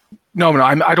 So, no,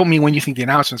 I don't mean when you think the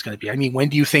announcement's going to be. I mean, when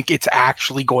do you think it's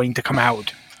actually going to come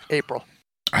out? April.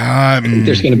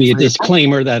 There's going to be a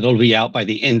disclaimer that it'll be out by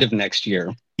the end of next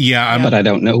year. Yeah, but I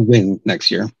don't know when next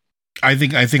year. I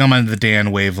think I'm on the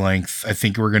Dan wavelength. I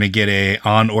think we're going to get a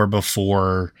on or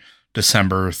before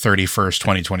December 31st,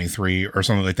 2023 or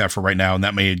something like that for right now, and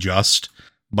that may adjust,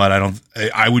 but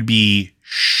I would be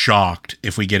shocked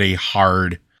if we get a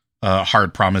hard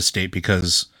promise date,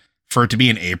 because for it to be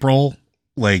in April,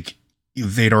 like,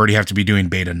 they'd already have to be doing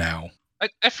beta now.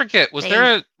 I forget, was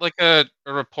there a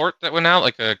report that went out,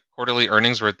 like a quarterly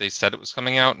earnings, where they said it was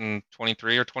coming out in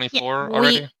 23 or 24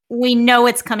 already? We know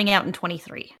it's coming out in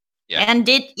 23. Yeah. And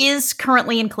it is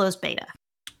currently in closed beta.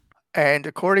 And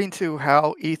according to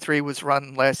how E3 was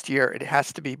run last year, it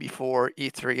has to be before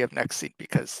E3 of next week,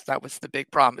 because that was the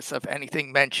big promise of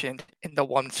anything mentioned in the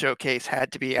one showcase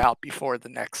had to be out before the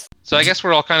next. So I guess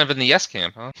we're all kind of in the yes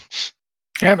camp, huh?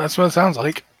 Yeah, that's what it sounds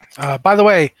like. By the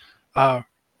way,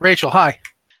 Rachel, hi.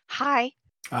 Hi.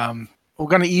 We're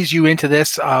going to ease you into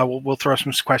this. We'll throw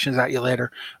some questions at you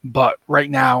later. But right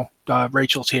now,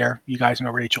 Rachel's here. You guys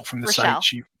know Rachel from the Rochelle.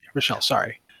 site. Rochelle,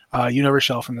 sorry. You know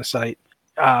Rochelle from the site.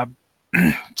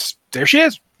 There she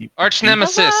is. Arch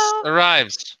Nemesis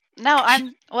arrives. No,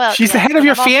 I'm well. She's the yes, head of but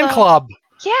your I'm fan also- club.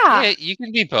 Yeah, Yeah, you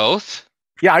can be both.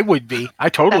 Yeah, I would be. I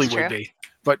totally That's would true. be.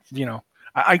 But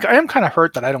I am kind of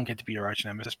hurt that I don't get to be your arch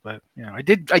nemesis. But I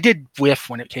did whiff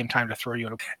when it came time to throw you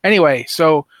in. Anyway,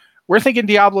 so we're thinking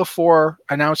Diablo 4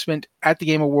 announcement at the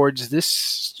Game Awards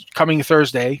this coming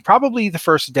Thursday, probably the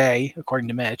first day, according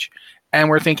to Mitch, and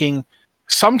we're thinking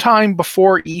sometime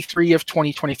before E3 of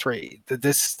 2023.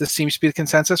 This seems to be the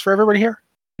consensus for everybody here.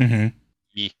 Mm-hmm.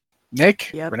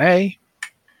 Nick, Yep. Renee,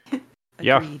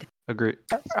 Yeah. Agreed. Agree.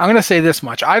 I'm going to say this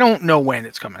much. I don't know when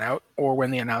it's coming out or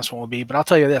when the announcement will be, but I'll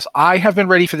tell you this. I have been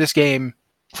ready for this game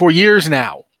for years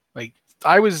now. Like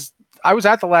I was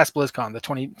at the last BlizzCon, the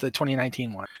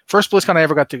 2019 one. First BlizzCon I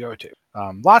ever got to go to.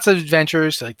 Lots of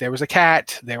adventures. Like there was a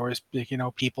cat. There was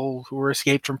people who were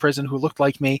escaped from prison who looked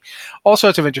like me. All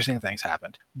sorts of interesting things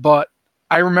happened. But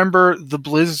I remember the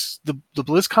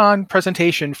BlizzCon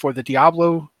presentation for the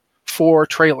Diablo 4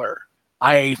 trailer.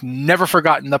 I've never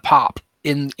forgotten the pop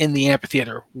in the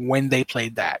amphitheater when they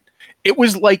played that. It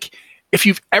was like if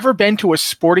you've ever been to a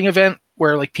sporting event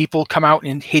where like people come out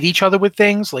and hit each other with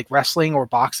things like wrestling or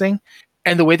boxing,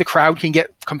 and the way the crowd can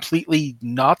get completely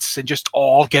nuts and just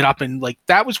all get up and like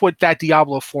that was what that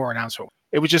Diablo 4 announcement was.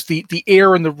 It was just the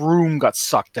air in the room got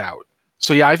sucked out.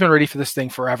 So yeah, I've been ready for this thing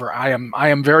forever. I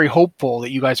am very hopeful that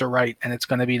you guys are right and it's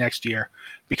going to be next year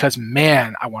because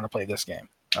man, I want to play this game.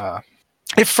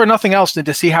 If for nothing else than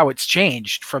to see how it's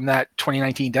changed from that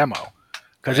 2019 demo,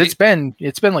 because it's been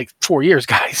like 4 years,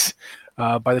 guys,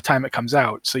 by the time it comes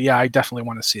out. So yeah, I definitely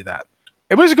want to see that.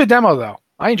 It was a good demo though.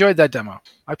 I enjoyed that demo.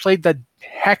 I played the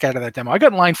heck out of that demo. I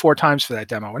got in line 4 times for that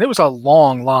demo, and it was a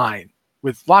long line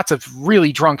with lots of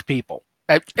really drunk people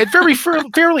at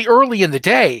fairly early in the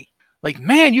day. Like,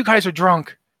 man, you guys are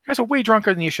drunk. You guys are way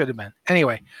drunker than you should have been.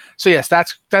 Anyway, so yes,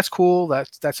 that's cool.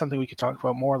 That's something we could talk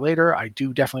about more later. I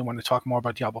do definitely want to talk more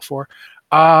about Diablo 4.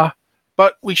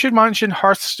 But we should mention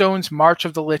Hearthstone's March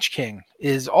of the Lich King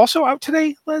is also out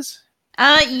today, Liz?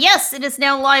 Yes, it is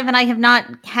now live, and I have not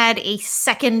had a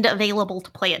second available to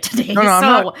play it today.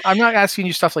 No, I'm not asking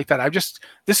you stuff like that.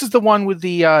 This is the one with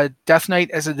the Death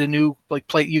Knight as the new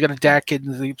play. You got a deck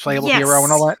and the playable hero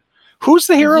and all that. Who's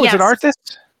the hero? Yes. Is it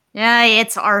Arthas? Yeah,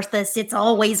 it's Arthas. It's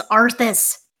always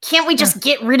Arthas. Can't we just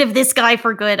get rid of this guy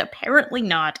for good? Apparently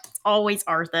not. It's always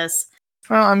Arthas.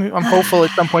 Well, I'm hopeful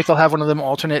at some point they'll have one of them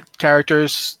alternate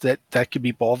characters that could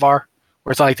be Bolvar,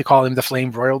 or as I like to call him, the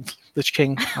Flame Broiled Lich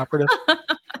King operative.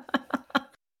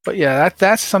 But yeah,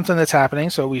 that's something that's happening.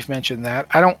 So we've mentioned that.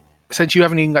 Since you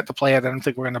haven't even got to play it, I don't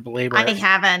think we're going to belabor it. I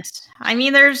haven't. I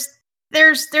mean, there's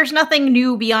nothing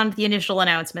new beyond the initial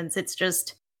announcements. It's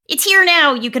just it's here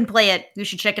now. You can play it. You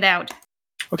should check it out.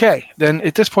 Okay, then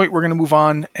at this point, we're going to move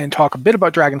on and talk a bit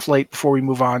about Dragonflight before we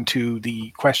move on to the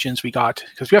questions we got.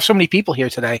 Because we have so many people here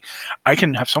today, I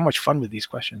can have so much fun with these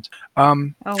questions.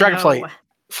 Dragonflight, no.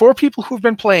 4 people who've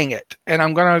been playing it, and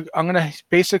I'm gonna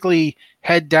basically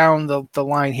head down the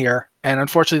line here. And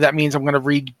unfortunately, that means I'm gonna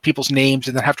read people's names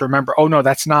and then have to remember. Oh no,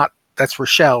 that's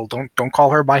Rochelle. Don't call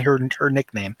her by her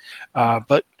nickname.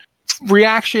 But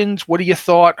reactions. What have you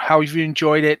thought? How have you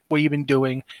enjoyed it? What have you been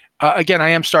doing? Again, I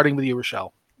am starting with you,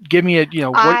 Rochelle. Give me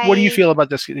what do you feel about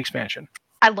this expansion?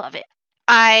 I love it.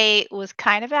 I was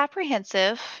kind of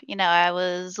apprehensive. I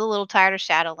was a little tired of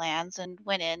Shadowlands and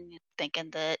went in thinking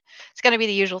that it's going to be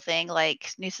the usual thing,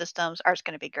 like new systems, art's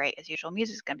going to be great as usual,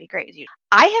 music's going to be great as usual.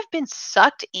 I have been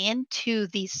sucked into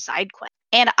these side quests,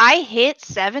 and I hit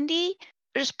 70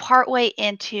 just partway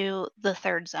into the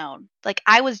 3rd zone. Like,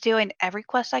 I was doing every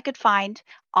quest I could find.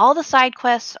 All the side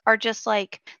quests are just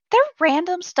like, they're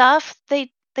random stuff. They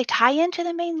tie into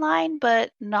the main line,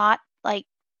 but not like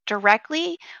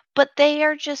directly, but they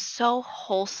are just so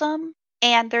wholesome,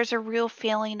 and there's a real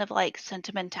feeling of like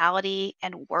sentimentality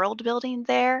and world building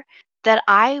there that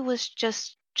I was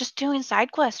just doing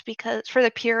side quests because for the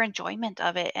pure enjoyment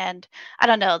of it. And I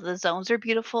don't know, the zones are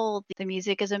beautiful, the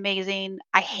music is amazing.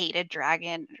 I hated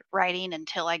dragon riding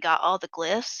until I got all the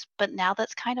glyphs, but now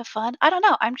that's kind of fun. I don't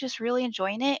know, I'm just really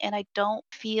enjoying it, and I don't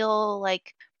feel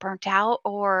like burnt out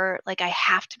or like I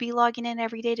have to be logging in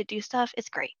every day to do stuff. It's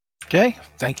great. Okay,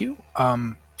 thank you.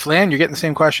 Flan, you're getting the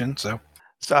same question, so.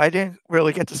 So I didn't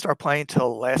really get to start playing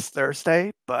till last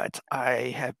Thursday, but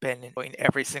I have been enjoying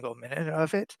every single minute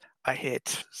of it. I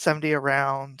hit 70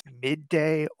 around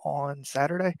midday on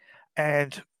Saturday,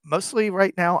 and mostly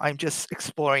right now I'm just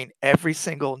exploring every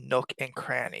single nook and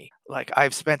cranny. Like,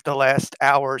 I've spent the last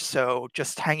hour or so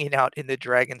just hanging out in the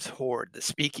Dragon's Hoard, the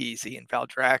speakeasy in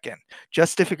Valdraken,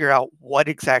 just to figure out what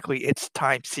exactly its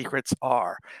time secrets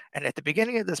are. And at the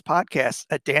beginning of this podcast,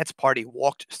 a dance party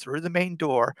walked through the main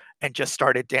door and just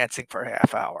started dancing for a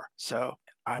half hour. So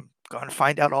I'm going to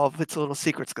find out all of its little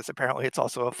secrets because apparently it's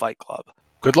also a fight club.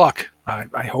 Good luck.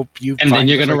 I hope you. And then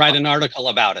you're going to write an article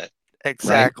about it.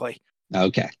 Exactly. Right?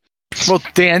 Okay. Well,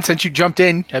 Dan, since you jumped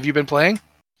in, have you been playing?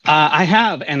 I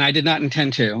have, and I did not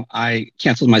intend to. I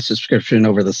canceled my subscription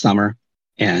over the summer,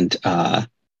 and I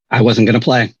wasn't going to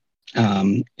play.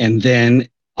 And then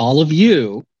all of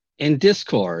you in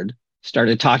Discord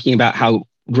started talking about how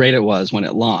great it was when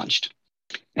it launched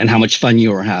and how much fun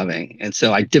you were having. And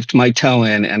so I dipped my toe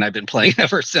in, and I've been playing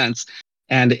ever since.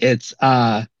 And it's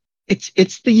the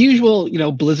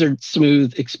usual, Blizzard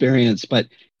smooth experience, but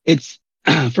it's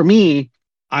for me.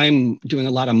 I'm doing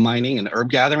a lot of mining and herb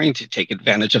gathering to take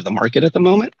advantage of the market at the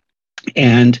moment.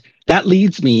 And that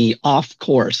leads me off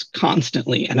course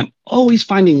constantly. And I'm always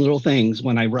finding little things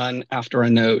when I run after a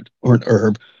node or an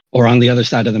herb or on the other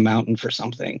side of the mountain for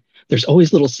something. There's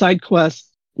always little side quests,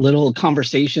 little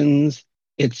conversations.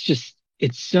 It's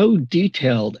so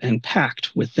detailed and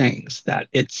packed with things that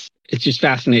it's just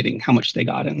fascinating how much they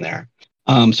got in there.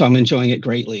 So I'm enjoying it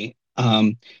greatly.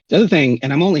 The other thing,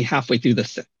 and I'm only halfway through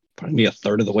this, probably a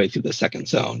third of the way through the second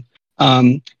zone.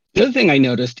 The other thing I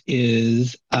noticed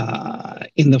is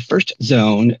in the first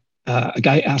zone, a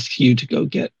guy asks you to go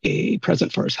get a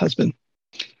present for his husband.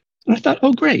 And I thought,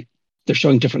 oh, great. They're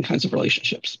showing different kinds of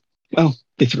relationships. Well,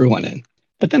 they threw one in.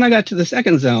 But then I got to the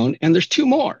second zone and there's two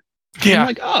more. Yeah. I'm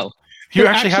like, oh, you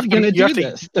actually have to do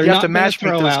this. You have to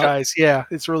matchmake those guys. Yeah,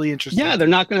 it's really interesting. Yeah, they're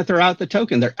not going to throw out the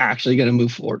token. They're actually going to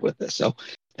move forward with this. So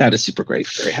that is super great.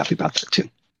 Very happy about that too.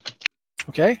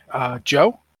 Okay,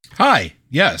 Joe. Hi.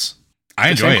 Yes, I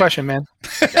enjoy Same it. question, man.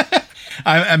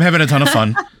 I'm having a ton of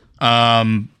fun.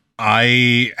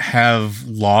 I have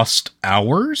lost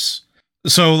hours.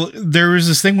 So there was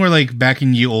this thing where, like, back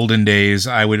in the olden days,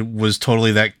 I was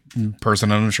totally that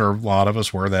person. I'm sure a lot of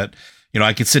us were that.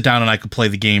 I could sit down and I could play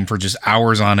the game for just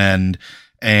hours on end,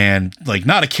 and like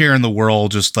not a care in the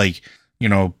world, just like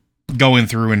going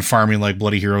through and farming like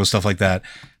bloody heroes, stuff like that.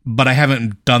 But I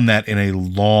haven't done that in a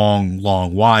long,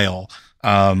 long while.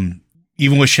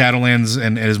 Even with Shadowlands,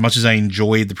 and as much as I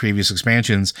enjoyed the previous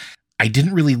expansions, I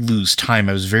didn't really lose time.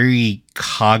 I was very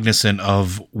cognizant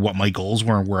of what my goals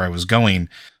were and where I was going.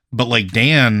 But like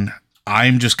Dan,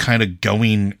 I'm just kind of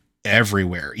going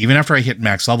everywhere. Even after I hit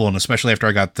max level, and especially after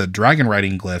I got the dragon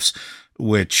riding glyphs,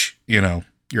 which, you're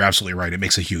absolutely right. It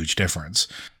makes a huge difference.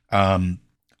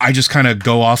 I just kind of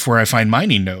go off where I find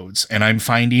mining nodes, and I'm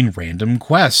finding random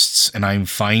quests, and I'm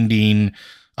finding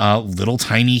little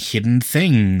tiny hidden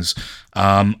things.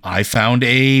 I found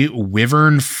a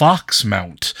wyvern fox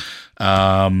mount.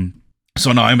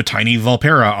 So now I'm a tiny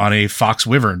Vulpera on a fox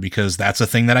wyvern because that's a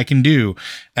thing that I can do.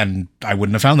 And I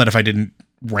wouldn't have found that if I didn't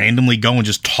randomly go and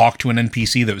just talk to an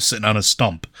NPC that was sitting on a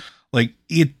stump. Like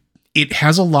it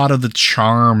has a lot of the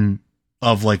charm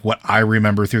of like what I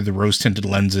remember through the rose tinted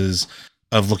lenses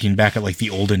of looking back at like the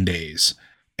olden days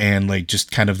and like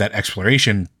just kind of that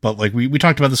exploration. But like we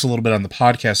talked about this a little bit on the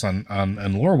podcast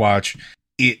on Lore Watch.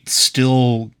 It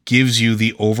still gives you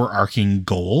the overarching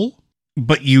goal,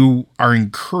 but you are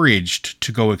encouraged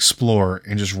to go explore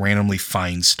and just randomly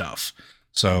find stuff.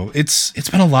 So it's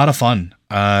been a lot of fun.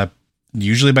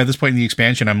 Usually by this point in the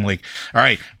expansion, I'm like, all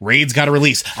right, raids got to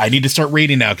release. I need to start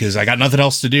raiding now because I got nothing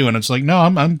else to do. And it's like, no,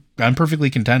 I'm perfectly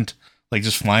content. Like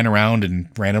just flying around and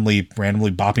randomly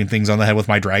bopping things on the head with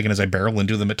my dragon as I barrel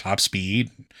into them at top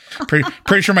speed.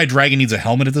 Pretty sure my dragon needs a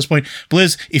helmet at this point.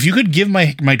 Blizz, if you could give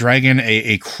my dragon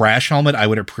a crash helmet, I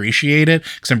would appreciate it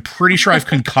because I'm pretty sure I've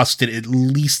concussed it at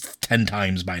least 10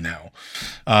 times by now.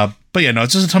 But yeah, no,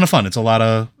 it's just a ton of fun. It's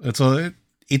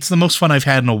the most fun I've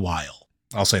had in a while.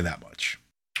 I'll say that much.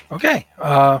 Okay.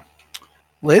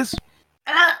 Liz?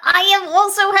 I am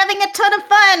also having a ton of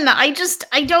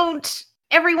fun.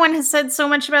 Everyone has said so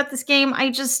much about this game.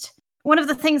 One of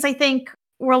the things I think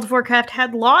World of Warcraft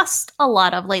had lost a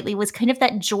lot of lately was kind of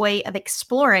that joy of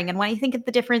exploring. And when I think of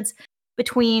the difference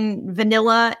between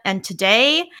vanilla and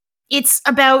today, it's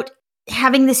about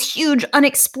having this huge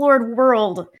unexplored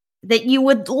world that you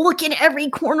would look in every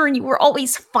corner and you were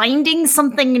always finding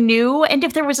something new. And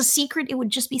if there was a secret, it would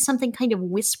just be something kind of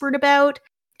whispered about.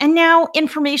 And now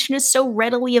information is so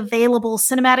readily available.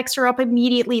 Cinematics are up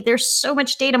immediately. There's so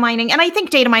much data mining. And I think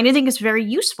data mining is very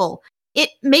useful. It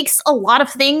makes a lot of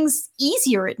things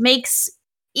easier.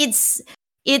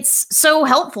 It's so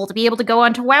helpful to be able to go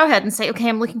onto Wowhead and say, okay,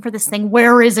 I'm looking for this thing.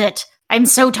 Where is it? I'm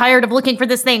so tired of looking for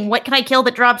this thing. What can I kill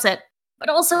that drops it? But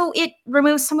also it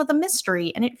removes some of the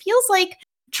mystery. And it feels like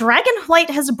Dragonflight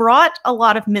has brought a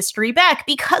lot of mystery back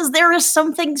because there is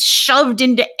something shoved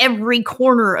into every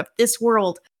corner of this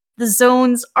world. The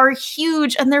zones are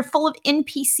huge and they're full of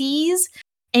NPCs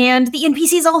And the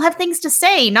NPCs all have things to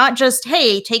say, not just,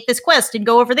 hey, take this quest and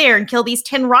go over there and kill these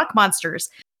 10 rock monsters.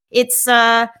 It's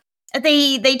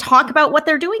they talk about what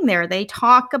they're doing there. They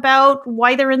talk about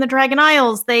why they're in the Dragon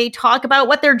Isles. They talk about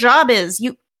what their job is.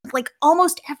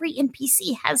 Almost every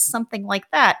NPC has something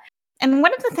like that. And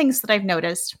one of the things that I've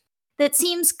noticed that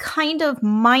seems kind of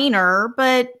minor,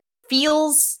 but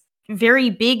feels very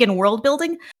big in world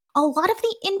building, a lot of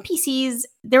the NPCs,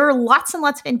 there are lots and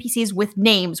lots of NPCs with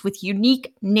names, with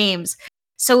unique names.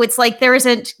 So it's like there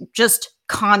isn't just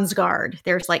Consguard.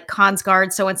 There's like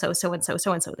Consguard, so-and-so, so-and-so,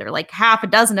 so-and-so. There are like half a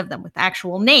dozen of them with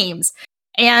actual names.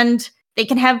 And they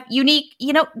can have unique,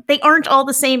 they aren't all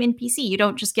the same NPC. You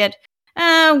don't just get,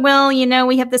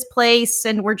 we have this place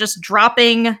and we're just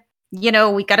dropping,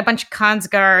 we got a bunch of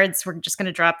Consguards. We're just going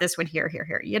to drop this one here.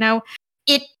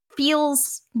 It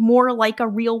feels more like a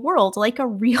real world, like a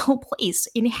real place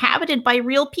inhabited by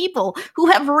real people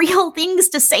who have real things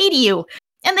to say to you.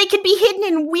 And they can be hidden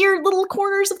in weird little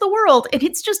corners of the world. And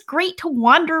it's just great to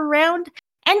wander around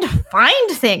and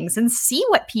find things and see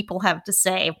what people have to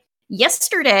say.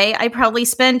 Yesterday, I probably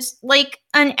spent like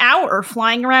an hour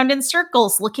flying around in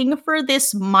circles looking for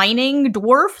this mining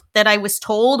dwarf that I was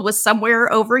told was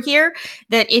somewhere over here,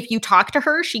 that if you talk to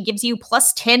her, she gives you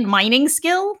plus 10 mining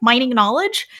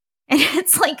knowledge. And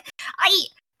it's like,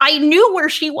 I knew where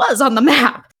she was on the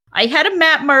map. I had a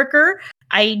map marker.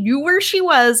 I knew where she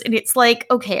was, and it's like,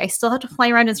 okay, I still have to fly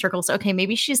around in circles. Okay,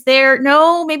 maybe she's there.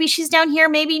 No, maybe she's down here.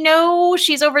 Maybe no,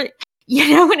 she's over. And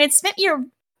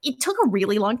it took a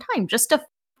really long time just to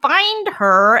find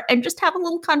her and just have a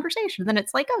little conversation. Then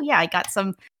it's like, oh yeah, I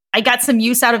got some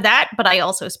use out of that, but I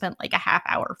also spent like a half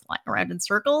hour flying around in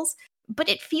circles. But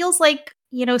it feels like,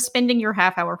 spending your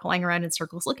half hour flying around in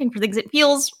circles looking for things, it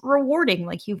feels rewarding,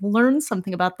 like you've learned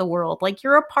something about the world, like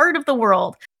you're a part of the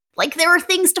world. Like there are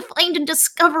things to find and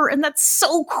discover, and that's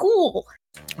so cool.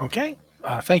 Okay,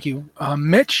 thank you,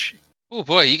 Mitch. Oh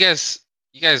boy, you guys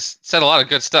said a lot of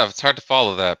good stuff. It's hard to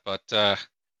follow that, but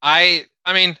I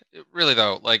mean, really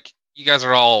though, like you guys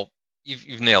are all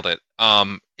you've nailed it.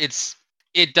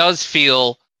 It does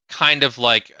feel kind of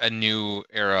like a new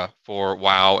era for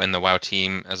WoW and the WoW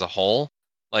team as a whole.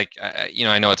 Like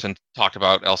I know it's been talked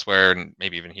about elsewhere and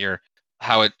maybe even here,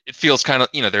 how it feels kind of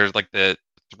there's like the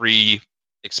 3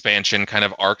 expansion kind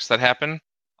of arcs that happen,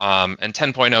 and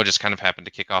 10.0 just kind of happened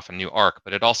to kick off a new arc,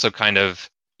 but it also kind of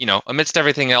amidst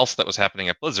everything else that was happening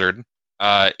at Blizzard,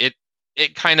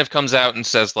 it kind of comes out and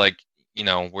says like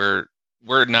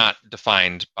we're not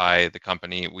defined by the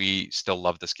company. We still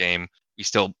love this game. We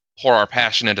still pour our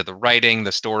passion into the writing,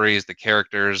 the stories, the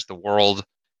characters, the world,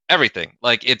 everything.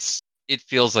 Like it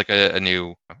feels like a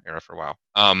new era for WoW.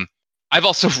 I've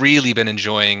also really been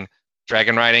enjoying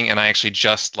dragon riding, and I actually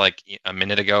just like a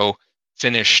minute ago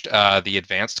finished the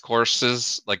advanced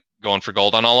courses, like going for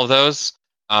gold on all of those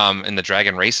in the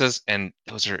dragon races, and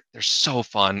they're so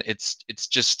fun.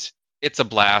 It's a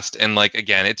blast, and like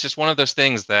again, it's just one of those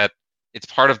things that it's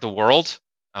part of the world,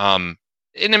 and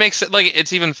it makes it like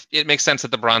it makes sense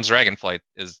that the Bronze Dragonflight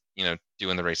is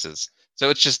doing the races. So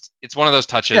it's one of those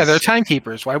touches. Yeah, they're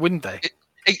timekeepers. Why wouldn't they?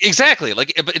 Exactly.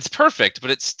 Like, but it's perfect,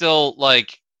 but it's still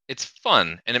like it's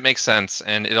fun and it makes sense,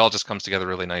 and it all just comes together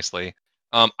really nicely.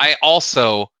 I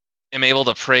also am able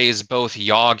to praise both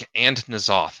Yogg and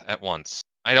N'Zoth at once.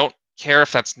 I don't care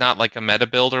if that's not like a meta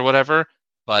build or whatever,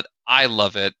 but I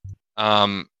love it.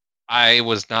 I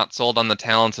was not sold on the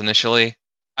talents initially.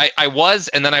 I was,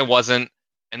 and then I wasn't,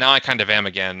 and now I kind of am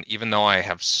again, even though I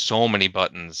have so many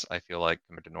buttons, I feel like,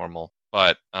 compared to normal.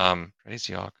 But praise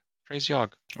Yogg. Praise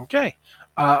Yogg. Okay.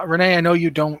 Renee, I know you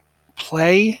don't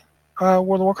play World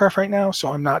of Warcraft right now,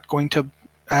 so I'm not going to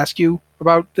ask you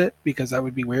about it because that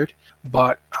would be weird.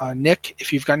 But Nick,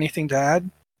 if you've got anything to add.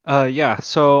 Yeah,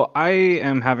 so I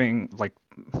am having, like,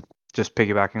 just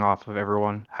piggybacking off of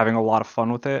everyone, having a lot of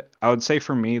fun with it. I would say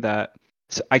for me that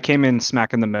I came in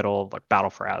smack in the middle of like Battle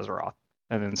for Azeroth.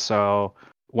 And then so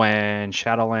when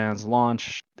Shadowlands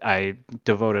launched, I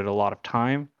devoted a lot of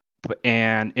time.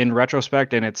 And in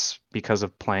retrospect, and it's because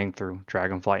of playing through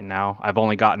Dragonflight now, I've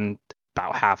only gotten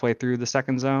about halfway through the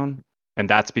second zone. And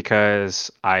that's because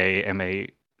I am a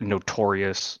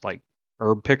notorious like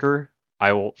herb picker.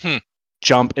 I will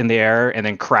jump in the air and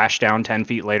then crash down 10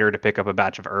 feet later to pick up a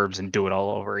batch of herbs and do it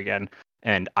all over again.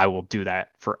 And I will do that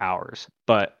for hours.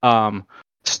 But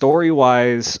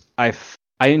story-wise, I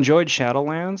enjoyed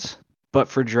Shadowlands, but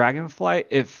for Dragonflight,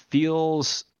 it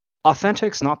feels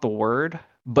authentic's not the word,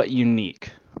 but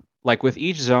unique. Like with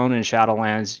each zone in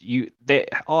Shadowlands, they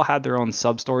all had their own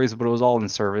sub-stories, but it was all in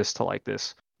service to like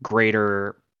this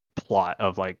greater plot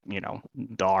of like,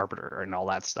 the Arbiter and all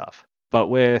that stuff. But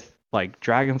with like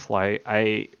Dragonflight,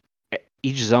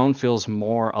 each zone feels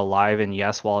more alive, and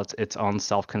yes, while it's its own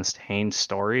self-contained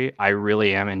story, I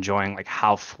really am enjoying like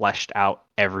how fleshed out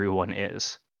everyone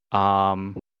is.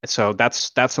 So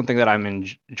that's something that I'm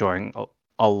enjoying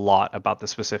a lot about the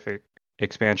specific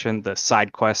expansion. The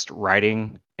side quest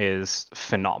writing is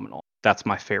phenomenal. That's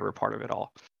my favorite part of it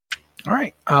all. All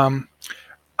right.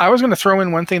 I was going to throw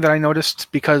in one thing that I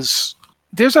noticed, because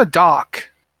there's a dock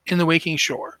in the Waking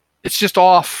Shore. It's just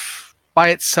off by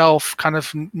itself, kind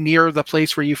of near the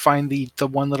place where you find the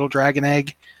one little dragon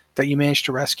egg that you managed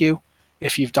to rescue,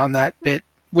 if you've done that bit.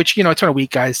 Which, it's on a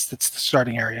week, guys. That's the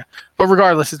starting area. But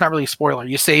regardless, it's not really a spoiler.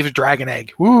 You save a dragon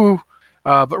egg. Woo!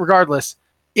 But regardless,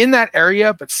 in that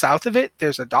area, but south of it,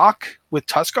 there's a dock with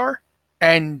Tuskar.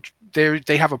 And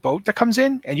they have a boat that comes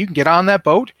in, and you can get on that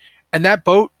boat. And that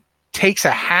boat takes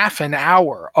a half an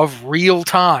hour of real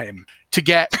time to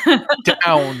get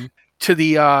down to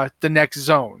the next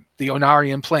zone, the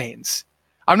Onarian Plains.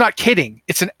 I'm not kidding.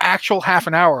 It's an actual half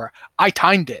an hour. I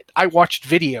timed it. I watched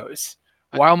videos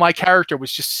while my character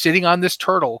was just sitting on this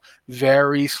turtle,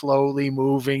 very slowly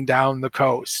moving down the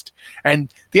coast.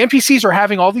 And the NPCs are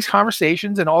having all these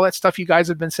conversations and all that stuff you guys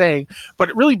have been saying, but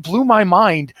it really blew my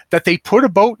mind that they put a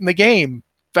boat in the game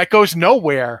that goes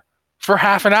nowhere for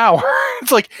half an hour.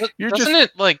 It's like, doesn't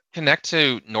it like connect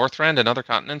to Northrend and other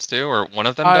continents too, or one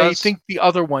of them does? I think the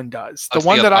other one does. The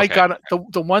one that I got,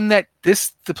 the one that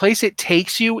the place it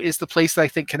takes you is the place that I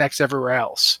think connects everywhere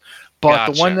else.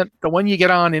 But Gotcha. the one you get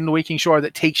on in the Waking Shore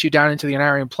that takes you down into the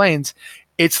Onarian Plains,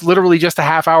 it's literally just a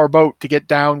half-hour boat to get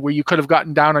down, where you could have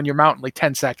gotten down on your mountain in like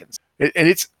 10 seconds.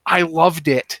 I loved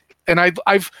it, and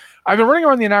I've been running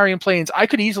around the Onarian Plains. I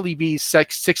could easily be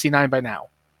 69 by now,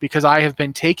 because I have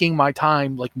been taking my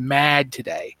time like mad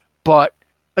today. But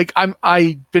like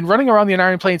I've been running around the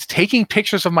Onarian Plains, taking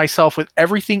pictures of myself with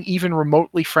everything even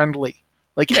remotely friendly.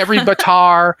 Like every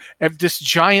Batar, this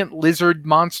giant lizard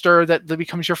monster that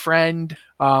becomes your friend.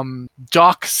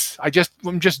 Ducks.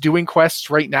 I'm just doing quests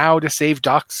right now to save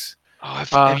ducks. Oh,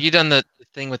 have you done the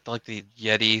thing with like the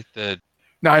Yeti,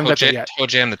 No, I haven't got that yet.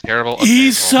 ToeJam the Terrible? Okay,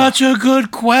 He's such a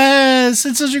good quest.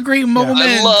 It's such a great moment.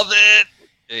 I love it.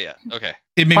 Yeah. Okay.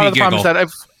 It made Part me of the problem giggle. is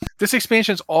that this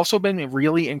expansion's also been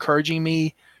really encouraging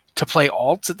me to play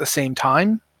alts at the same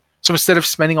time. So instead of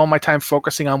spending all my time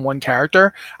focusing on one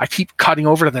character, I keep cutting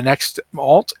over to the next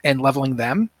alt and leveling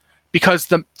them, because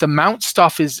the mount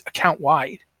stuff is account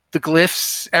wide. The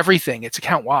glyphs, everything, it's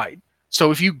account wide.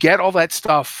 So if you get all that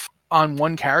stuff on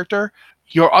one character,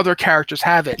 your other characters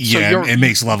have it. Yeah, so it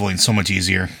makes leveling so much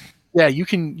easier. Yeah, you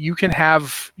can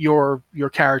have your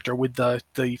character with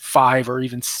the 5 or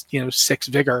even 6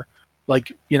 vigor,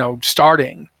 like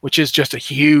starting, which is just a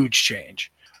huge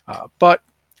change. But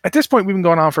at this point, we've been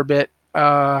going on for a bit.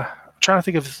 I'm trying to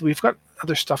think if we've got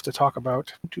other stuff to talk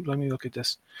about. Let me look at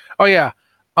this. Oh yeah.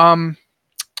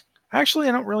 Actually,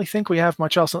 I don't really think we have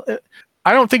much else.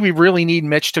 I don't think we really need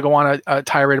Mitch to go on a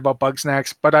tirade about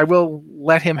Bugsnax, but I will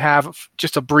let him have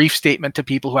just a brief statement to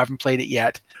people who haven't played it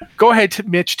yet. Go ahead,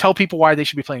 Mitch. Tell people why they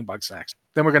should be playing Bugsnax.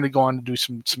 Then we're going to go on to do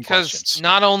some questions. Because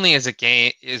not only is it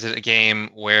a game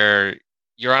where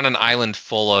you're on an island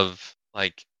full of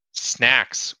like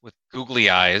snacks with googly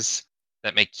eyes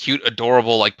that make cute,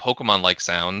 adorable, like Pokemon-like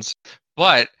sounds,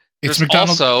 but It's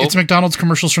McDonald's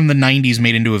commercials from the 90s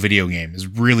made into a video game is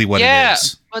really what it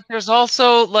is. But there's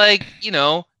also like,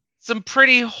 some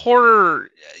pretty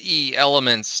horror-y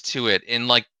elements to it in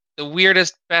like the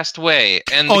weirdest, best way.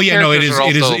 And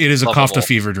it is a Kafka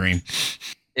fever dream.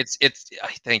 It's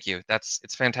thank you.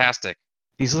 It's fantastic.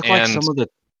 These look like some of the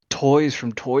toys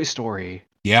from Toy Story.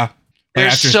 Yeah.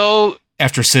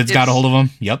 After Sid's got a hold of them.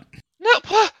 Yep.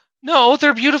 No,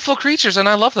 they're beautiful creatures and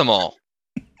I love them all.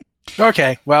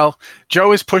 Okay, well,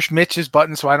 Joe has pushed Mitch's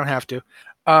button, so I don't have to.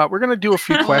 We're going to do a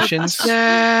few questions.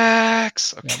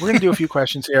 Yes. Okay. Yeah, we're going to do a few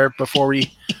questions here before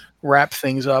we wrap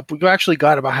things up. We've actually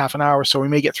got about half an hour, so we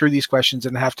may get through these questions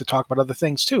and have to talk about other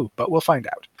things too, but we'll find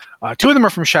out. 2 of them are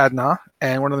from Shadna,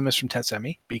 and one of them is from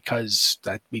Tetsemi, because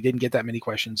we didn't get that many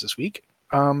questions this week,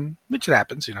 which it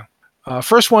happens,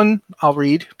 First one I'll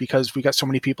read, because we got so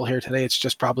many people here today, it's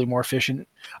just probably more efficient.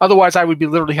 Otherwise, I would be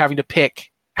literally having to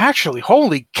pick. Actually,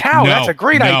 holy cow, that's a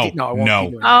great idea. No, I won't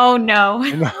keep doing that. Oh, no.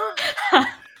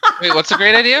 Wait, what's a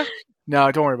great idea?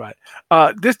 No, don't worry about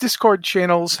it. This Discord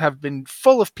channels have been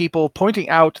full of people pointing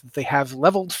out that they have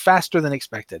leveled faster than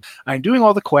expected. I'm doing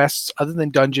all the quests other than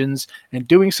dungeons and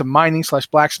doing some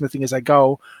mining/blacksmithing as I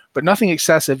go, but nothing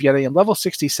excessive, yet I am level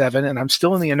 67 and I'm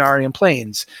still in the Onarian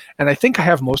Plains, and I think I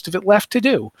have most of it left to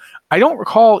do. I don't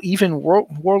recall even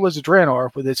Warlords of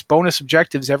Draenor, with its bonus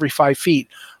objectives every 5 feet,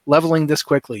 leveling this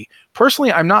quickly.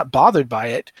 Personally, I'm not bothered by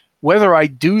it, whether I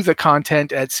do the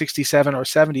content at 67 or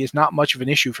 70 is not much of an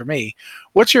issue for me.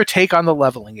 What's your take on the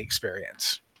leveling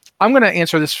experience? I'm going to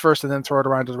answer this first and then throw it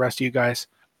around to the rest of you guys.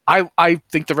 I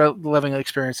think the leveling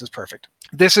experience is perfect.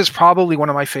 This is probably one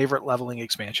of my favorite leveling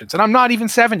expansions, and I'm not even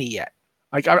 70 yet.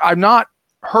 Like I'm not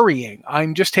hurrying.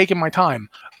 I'm just taking my time.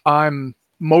 I'm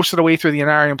most of the way through the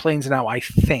Anarian Plains now, I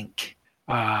think.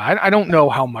 I don't know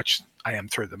how much I am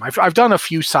through them. I've done a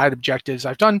few side objectives.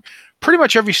 I've done pretty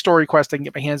much every story quest I can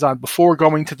get my hands on before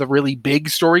going to the really big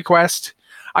story quest.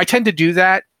 I tend to do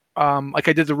that. Like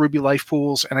I did the Ruby Life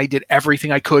Pools, and I did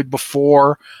everything I could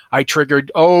before I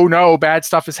triggered, oh no, bad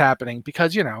stuff is happening,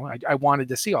 because, you know, I wanted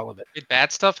to see all of it. If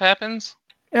bad stuff happens?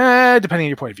 Depending on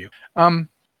your point of view.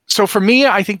 So for me,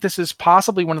 I think this is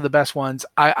possibly one of the best ones.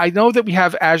 I know that we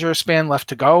have Azure Span left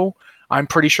to go. I'm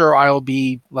pretty sure I'll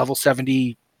be level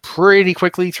 70 pretty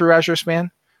quickly through Azure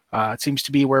Span. It seems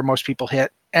to be where most people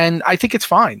hit, and I think it's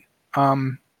fine.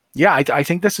 Yeah, I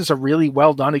think this is a really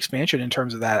well done expansion in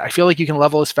terms of that. I feel like you can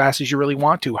level as fast as you really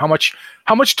want to. How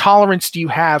much tolerance do you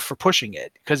have for pushing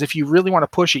it? Because if you really want to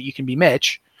push it, you can be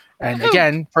Mitch, and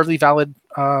again, perfectly valid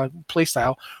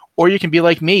playstyle. Or you can be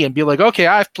like me and be like, okay,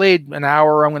 I've played an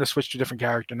hour. I'm going to switch to a different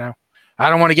character now. I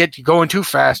don't want to get going too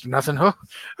fast or nothing. Oh,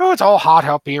 it's all hot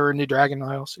up here in the Dragon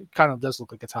Isles. It kind of does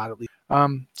look like it's hot at least.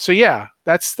 So yeah,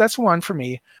 that's one for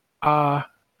me. I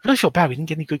really feel bad we didn't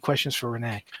get any good questions for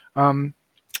Renee.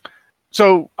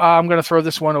 So I'm going to throw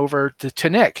this one over to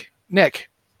Nick. Nick,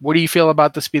 what do you feel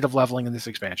about the speed of leveling in this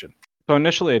expansion? So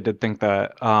initially, I did think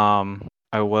that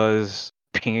I was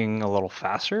pinging a little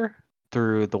faster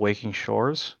through the Waking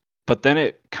Shores, but then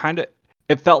it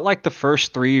felt like the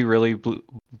first 3 really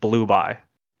blew by,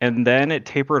 and then it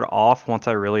tapered off once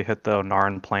I really hit the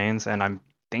Naran Plains, and I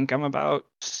think I'm about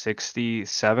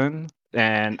 67,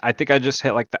 and I think I just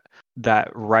hit like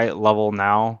that right level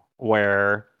now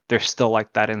where there's still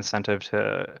like that incentive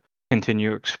to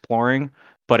continue exploring,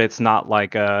 but it's not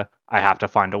like I have to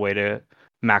find a way to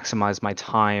maximize my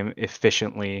time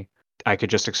efficiently. I could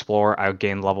just explore, I would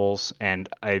gain levels, and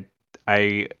I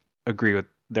agree with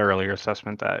the earlier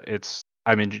assessment that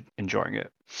I'm enjoying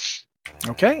it.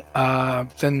 Okay,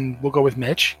 then we'll go with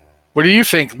Mitch. What do you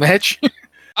think, Mitch?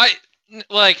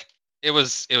 It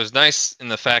was nice in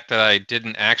the fact that I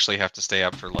didn't actually have to stay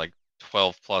up for like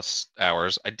 12 plus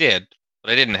hours. I did,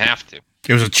 but I didn't have to.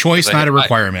 It was a choice, not a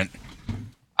requirement.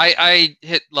 I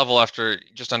hit level after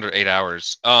just under 8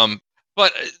 hours.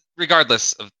 But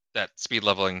regardless of that speed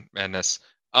leveling madness,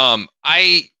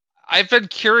 I've been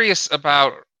curious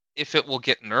about if it will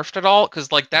get nerfed at all,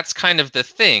 because like that's kind of the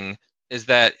thing, is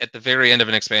that at the very end of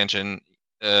an expansion,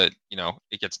 it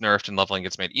gets nerfed and leveling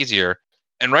gets made easier.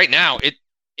 And right now,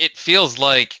 it feels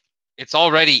like it's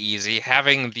already easy.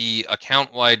 Having the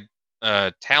account-wide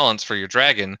talents for your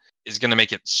dragon is going to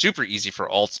make it super easy for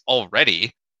alts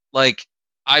already. Like,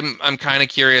 I'm kind of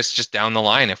curious just down the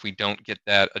line if we don't get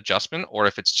that adjustment, or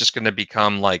if it's just going to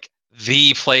become like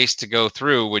the place to go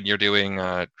through when you're doing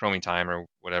Chromie time or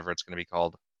whatever it's going to be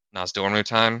called, Nozdormu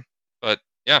time. But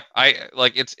yeah,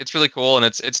 it's really cool, and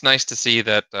it's nice to see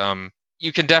that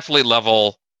you can definitely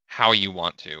level how you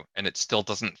want to, and it still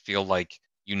doesn't feel like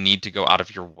you need to go out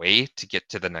of your way to get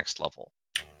to the next level.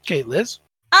 Okay, Liz?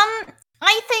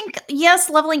 I think, yes,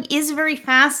 leveling is very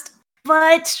fast,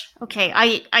 but okay,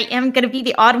 I am going to be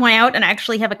the odd one out and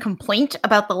actually have a complaint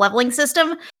about the leveling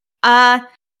system.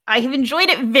 I have enjoyed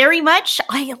it very much.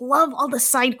 I love all the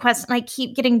side quests, and I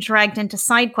keep getting dragged into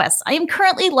side quests. I am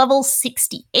currently level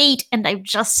 68, and I've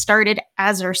just started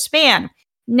Azure Span.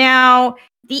 Now,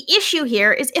 the issue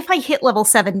here is if I hit level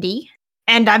 70,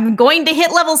 and I'm going to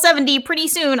hit level 70 pretty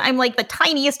soon, I'm like the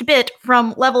tiniest bit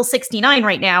from level 69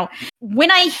 right now.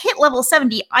 When I hit level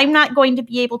 70, I'm not going to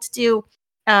be able to do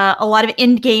a lot of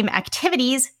in-game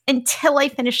activities until I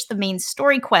finish the main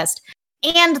story quest.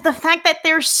 And the fact that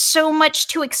there's so much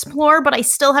to explore, but I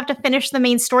still have to finish the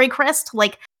main story quest,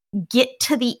 like get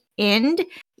to the end,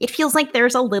 it feels like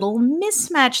there's a little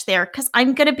mismatch there, because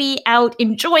I'm going to be out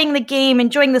enjoying the game,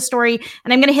 enjoying the story,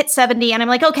 and I'm going to hit 70, and I'm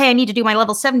like, okay, I need to do my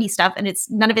level 70 stuff, and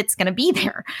none of it's going to be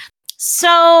there.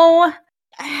 So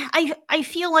I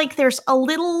feel like there's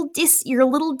you're a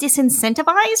little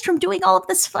disincentivized from doing all of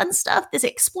this fun stuff, this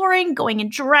exploring, going and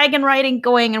dragon riding,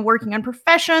 going and working on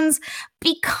professions,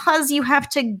 because you have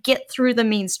to get through the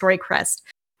main story quest.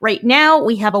 Right now,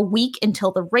 we have a week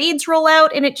until the raids roll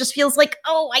out, and it just feels like,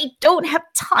 oh, I don't have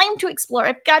time to explore.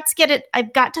 I've got to get it.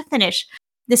 I've got to finish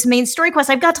this main story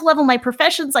quest. I've got to level my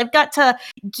professions. I've got to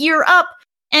gear up.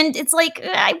 And it's like,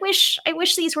 I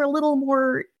wish these were a little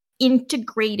more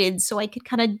integrated so I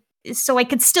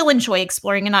could still enjoy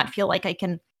exploring and not feel like I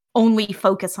can only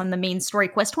focus on the main story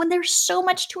quest when there's so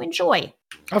much to enjoy.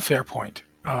 A fair point.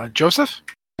 Joseph?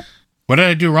 What did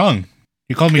I do wrong?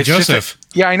 You called me It's just Joseph.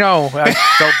 Yeah, I know. I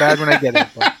felt bad when I did it.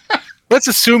 But let's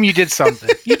assume you did something.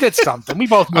 You did something. We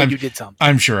both know you did something.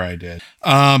 I'm sure I did.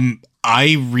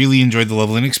 I really enjoyed the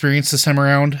leveling experience this time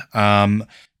around.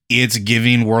 It's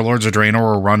giving Warlords of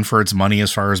Draenor a run for its money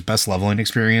as far as best leveling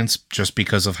experience, just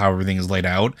because of how everything is laid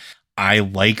out. I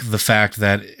like the fact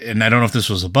that, and I don't know if this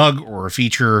was a bug or a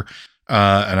feature,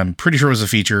 and I'm pretty sure it was a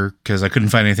feature because I couldn't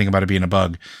find anything about it being a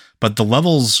bug, but the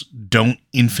levels don't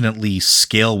infinitely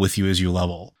scale with you as you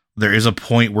level. There is a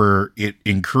point where it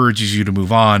encourages you to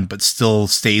move on, but still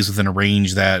stays within a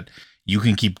range that you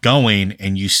can keep going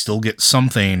and you still get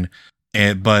something.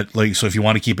 But like, so if you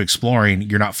want to keep exploring,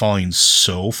 you're not falling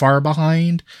so far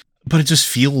behind, but it just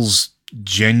feels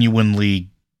genuinely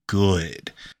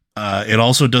good. It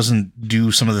also doesn't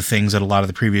do some of the things that a lot of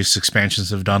the previous expansions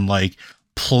have done, like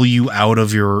pull you out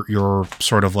of your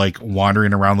sort of like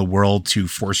wandering around the world to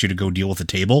force you to go deal with a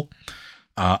table.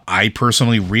 I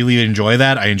personally really enjoy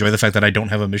that. I enjoy the fact that I don't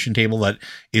have a mission table that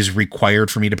is required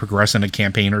for me to progress in a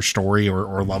campaign or story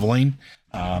or leveling.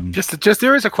 Just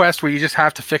there is a quest where you just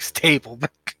have to fix a table.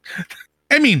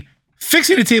 I mean,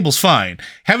 fixing a table's fine.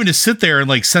 Having to sit there and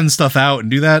like send stuff out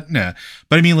and do that, nah.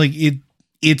 But I mean, like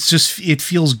it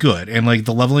feels good, and like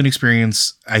the leveling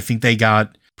experience, I think they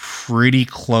got pretty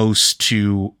close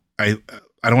to. I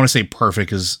don't want to say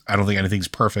perfect because I don't think anything's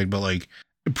perfect, but like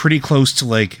pretty close to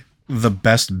like the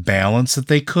best balance that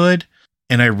they could,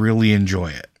 and I really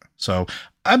enjoy it. So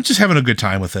I'm just having a good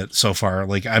time with it so far.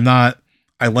 Like I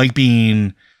like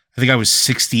being, I think I was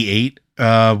 68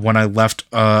 when I left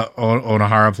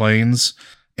Onahara Plains,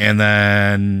 and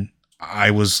then I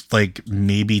was like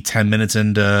maybe 10 minutes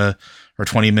into, or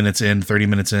 20 minutes in, 30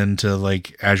 minutes into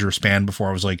like Azure Span before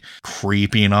I was like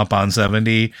creeping up on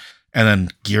 70. And then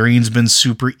gearing's been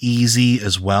super easy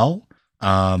as well.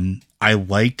 I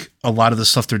like a lot of the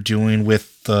stuff they're doing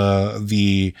with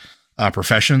the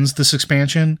professions this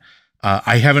expansion.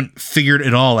 I haven't figured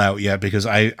it all out yet because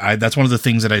I that's one of the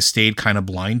things that I stayed kind of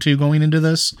blind to going into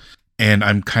this, and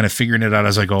I'm kind of figuring it out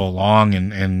as I go along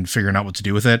and figuring out what to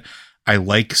do with it. I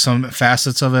like some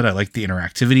facets of it. I like the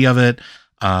interactivity of it.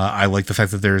 I like the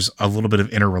fact that there's a little bit of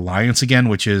interreliance again,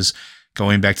 which is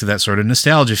going back to that sort of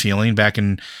nostalgia feeling back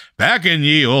in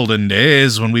ye olden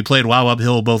days when we played WoW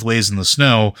uphill both ways in the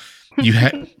snow. You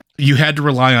had to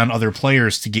rely on other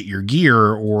players to get your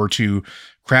gear or to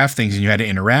craft things, and you had to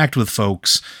interact with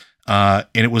folks. And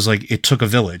it was like it took a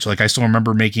village. Like I still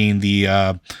remember making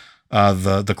the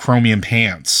chromium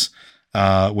pants,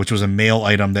 which was a mail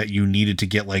item that you needed to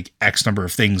get like X number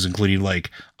of things, including like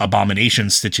abomination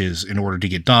stitches in order to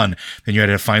get done. Then you had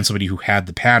to find somebody who had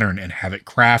the pattern and have it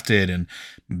crafted. And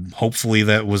hopefully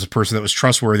that was a person that was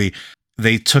trustworthy.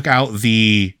 They took out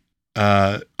the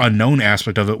unknown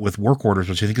aspect of it with work orders,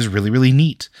 which I think is really, really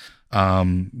neat.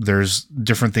 There's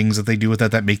different things that they do with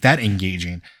that make that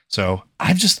engaging. So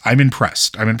I'm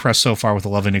impressed. I'm impressed so far with the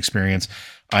leveling experience.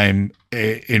 I'm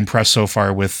impressed so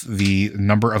far with the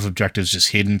number of objectives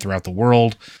just hidden throughout the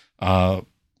world.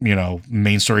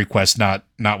 Main story quest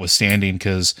notwithstanding,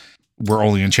 because we're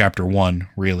only in chapter 1,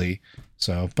 really.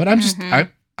 So, but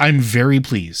I'm very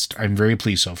pleased. I'm very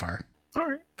pleased so far. All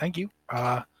right, thank you.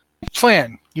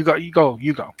 Flan, you go.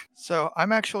 So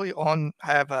I'm actually I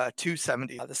have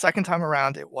 270. The second time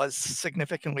around, it was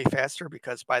significantly faster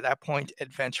because by that point,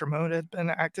 adventure mode had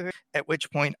been activated, at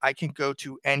which point I can go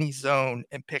to any zone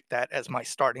and pick that as my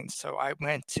starting. So I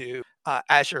went to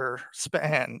Azure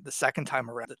Span the second time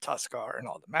around, the Tuskar and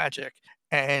all the magic,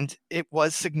 and it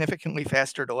was significantly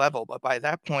faster to level. But by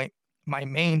that point, my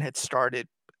main had started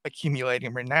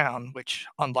accumulating renown, which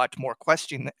unlocked more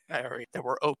question areas that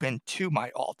were open to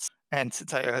my alts. And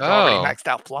since I had already maxed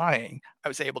out flying, I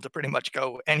was able to pretty much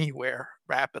go anywhere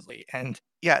rapidly. And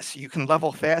yes, you can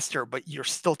level faster, but you're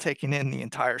still taking in the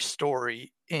entire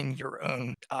story in your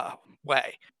own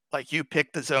way. Like you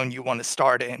pick the zone you want to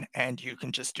start in, and you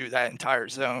can just do that entire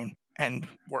zone and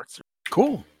work through.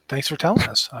 Cool. Thanks for telling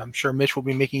us. I'm sure Mitch will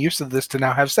be making use of this to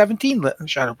now have 17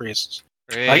 Shadow Priests.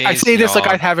 I say this like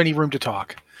I'd have any room to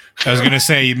talk. I was going to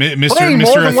say,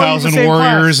 Mr. 1,000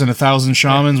 Warriors and 1,000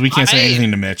 Shamans, we can't say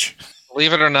anything to Mitch.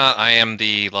 Believe it or not, I am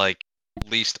the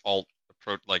least alt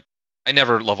approach. Like I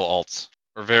never level alts,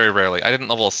 or very rarely. I didn't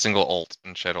level a single alt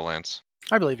in Shadowlands.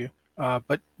 I believe you.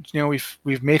 But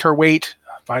we've made her wait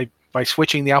by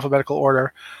switching the alphabetical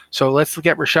order. So let's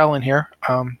get Rochelle in here.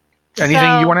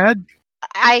 Anything you want to add?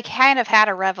 I kind of had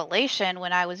a revelation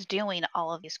when I was doing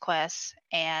all of these quests,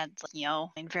 and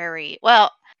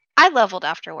I leveled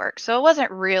after work, so it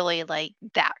wasn't really like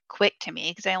that quick to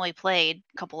me because I only played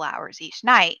a couple hours each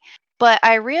night. But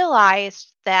I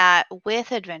realized that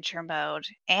with adventure mode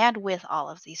and with all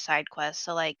of these side quests,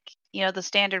 so like, the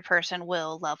standard person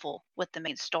will level with the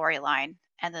main storyline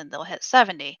and then they'll hit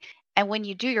 70. And when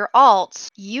you do your alts,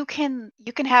 you can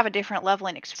have a different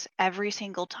leveling experience every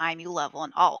single time you level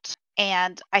an alt.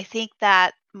 And I think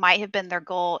that might have been their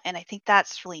goal. And I think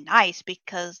that's really nice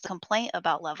because the complaint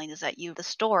about leveling is that the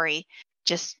story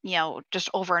just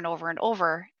over and over and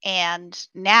over. And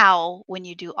now when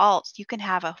you do alts, you can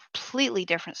have a completely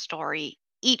different story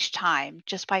each time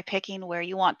just by picking where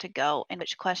you want to go and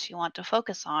which quests you want to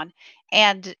focus on.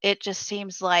 And it just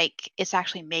seems like it's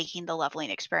actually making the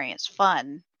leveling experience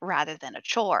fun rather than a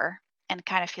chore, and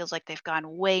kind of feels like they've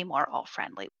gone way more alt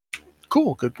friendly.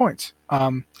 Cool, good points.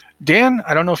 Dan,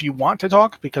 I don't know if you want to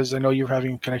talk because I know you're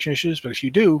having connection issues, but if you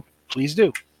do, please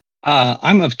do.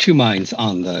 I'm of two minds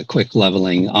on the quick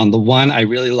leveling. On the one, I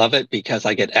really love it because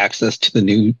I get access to the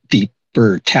new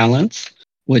deeper talents,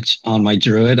 which on my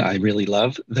druid, I really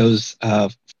love those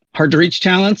hard to reach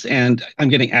talents, and I'm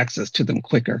getting access to them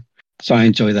quicker. So I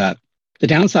enjoy that. The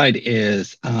downside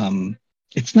is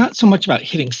it's not so much about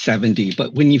hitting 70,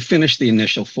 but when you finish the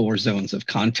initial 4 zones of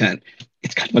content,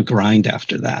 it's kind of a grind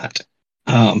after that.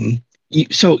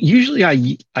 So usually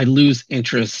I lose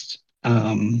interest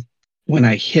when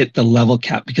I hit the level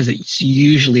cap because it's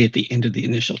usually at the end of the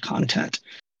initial content.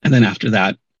 And then after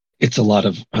that, it's a lot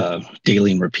of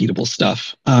daily and repeatable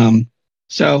stuff.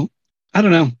 So I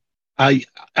don't know.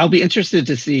 I'll be interested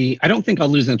to see. I don't think I'll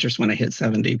lose interest when I hit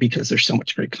 70 because there's so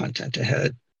much great content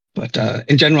ahead. But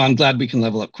in general, I'm glad we can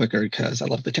level up quicker because I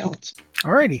love the talents.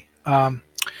 Alrighty.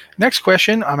 Next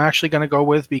question I'm actually going to go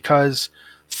with because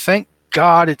thank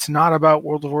God it's not about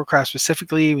World of Warcraft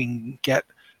specifically. We can get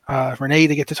Renee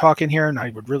to get to talk in here, and I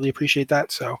would really appreciate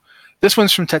that. So this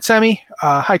one's from Tetsemi.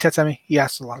 Hi, Tetsemi. He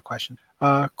asked a lot of questions.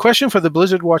 Question for the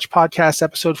Blizzard Watch podcast,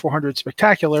 episode 400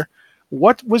 Spectacular.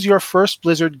 What was your first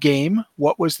Blizzard game?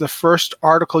 What was the first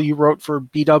article you wrote for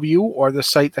BW or the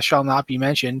site that shall not be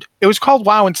mentioned? It was called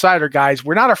WoW Insider, guys.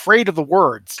 We're not afraid of the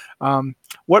words.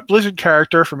 What Blizzard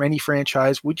character from any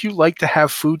franchise would you like to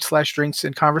have food/drinks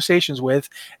and conversations with,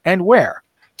 and where?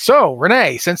 So,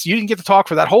 Renee, since you didn't get to talk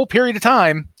for that whole period of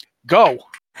time, go.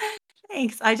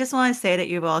 Thanks. I just want to say that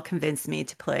you've all convinced me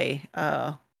to play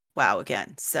WoW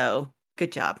again. So,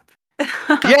 good job.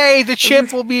 Yay, the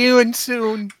chip will be in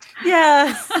soon.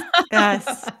 Yes.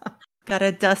 Yes.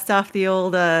 Gotta dust off the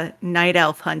old night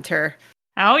elf hunter.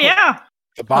 Oh, yeah.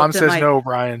 The bomb says no,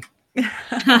 Brian.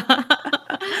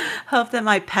 Hope that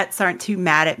my pets aren't too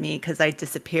mad at me because I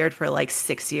disappeared for like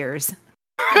 6 years.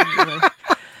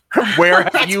 Where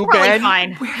have you been?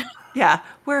 Fine.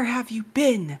 Where have you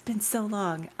been? Been so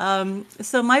long.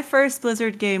 So my first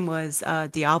Blizzard game was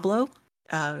Diablo,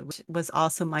 which was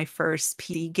also my first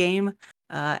PC game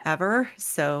ever.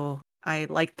 So I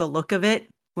liked the look of it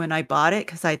when I bought it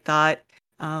because I thought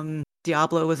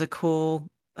Diablo was a cool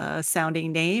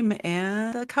sounding name,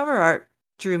 and the cover art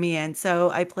drew me in. So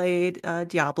I played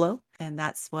Diablo, and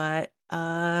that's what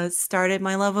started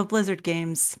my love of Blizzard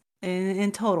games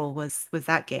in total was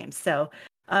that game. So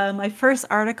my first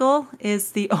article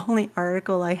is the only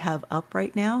article I have up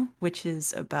right now, which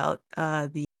is about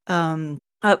the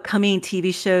upcoming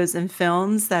TV shows and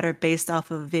films that are based off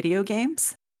of video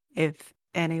games. If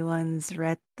anyone's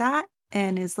read that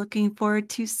and is looking forward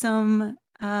to some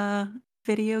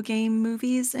video game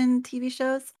movies and TV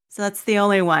shows. So that's the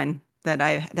only one that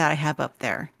I have up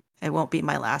there. It won't be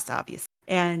my last, obviously.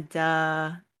 And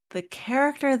the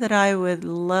character that I would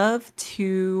love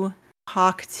to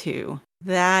talk to,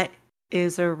 that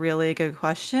is a really good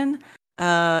question.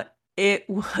 It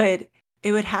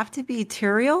would have to be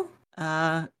Tyrael.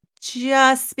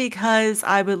 Just because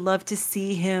I would love to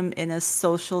see him in a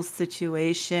social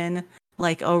situation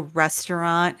like a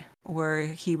restaurant where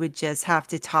he would just have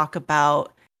to talk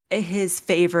about his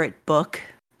favorite book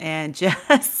and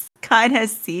just kind of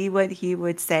see what he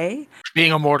would say.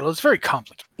 Being immortal is very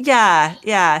complicated.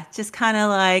 Yeah. Just kind of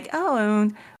like,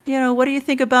 what do you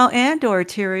think about Andor,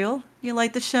 Tyrael? You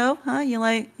like the show, huh? You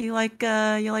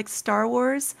like Star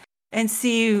Wars? And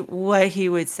see what he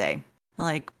would say.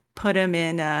 Like, put him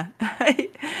in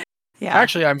yeah.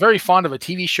 Actually, I'm very fond of a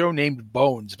TV show named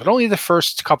Bones, but only the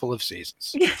first couple of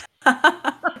seasons.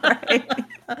 Right.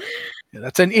 Yeah,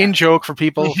 that's an in-joke for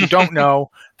people who don't know.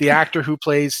 The actor who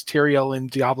plays Tyrael in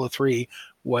Diablo 3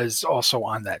 was also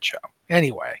on that show.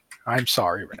 Anyway, I'm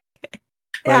sorry, Renee.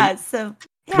 Yeah, so...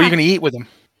 Yeah. What are you going to eat with him?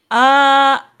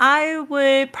 I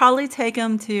would probably take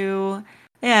him to...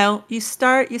 You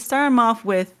start him off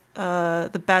with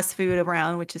the best food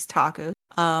around, which is tacos.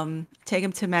 Take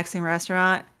him to a Mexican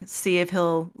restaurant, see if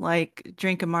he'll like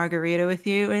drink a margarita with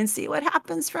you, and see what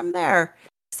happens from there.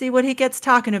 See what he gets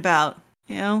talking about.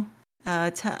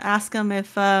 Ask him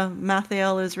if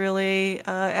Mathiel is really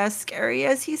as scary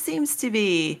as he seems to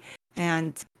be,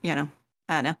 and I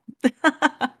don't know.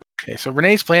 Okay, so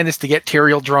Renee's plan is to get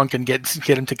Tyrael drunk and get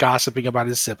him to gossiping about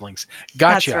his siblings.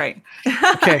 Gotcha. That's right.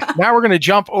 Okay, now we're going to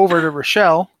jump over to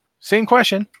Rochelle. Same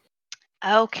question.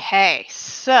 Okay,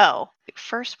 so the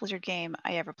first Blizzard game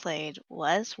I ever played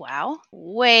was WoW,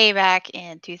 way back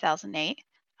in 2008.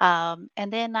 And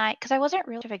then because I wasn't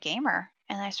really of a gamer,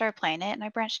 and I started playing it, and I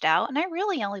branched out, and I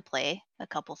really only play a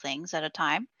couple things at a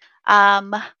time.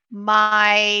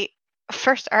 My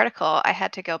first article, I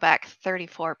had to go back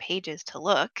 34 pages to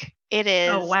look. It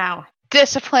is Oh, wow.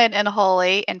 Discipline and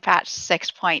Holy in patch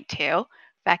 6.2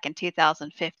 back in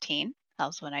 2015. That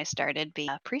was when I started being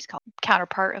a priest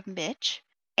counterpart of Mitch.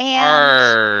 And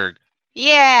Arg.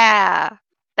 yeah,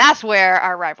 that's where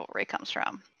our rivalry comes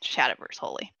from, Shadowverse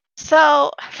Holy.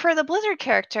 So for the Blizzard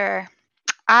character,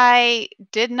 I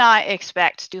did not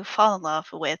expect to fall in love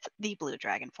with the Blue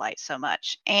Dragonflight so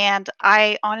much. And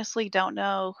I honestly don't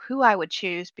know who I would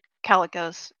choose,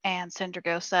 Kalecgos and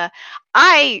Syndragosa.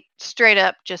 I straight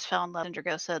up just fell in love with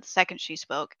Syndragosa the second she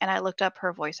spoke, and I looked up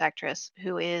her voice actress,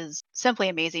 who is simply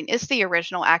amazing. It's the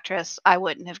original actress. I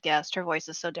wouldn't have guessed. Her voice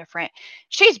is so different.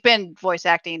 She's been voice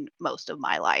acting most of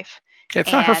my life.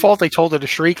 It's not her fault they told her to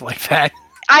shriek like that.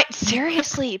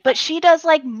 Seriously, but she does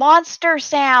like monster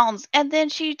sounds, and then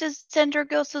she does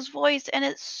Syndragosa's voice, and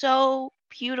it's so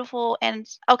beautiful. And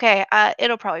okay,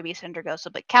 it'll probably be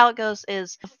Syndragosa, but Kalecgos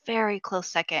is a very close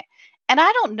second. And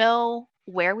I don't know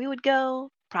where we would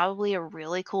go. Probably a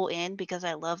really cool inn, because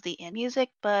I love the inn music.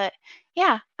 But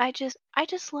yeah, I just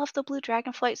love the Blue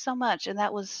Dragonflight so much, and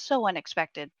that was so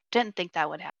unexpected. Didn't think that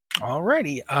would happen.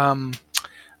 Alrighty,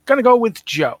 gonna go with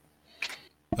Joe.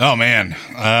 Oh man,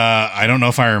 I don't know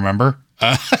if I remember.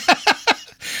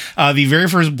 The very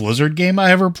first Blizzard game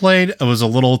I ever played was a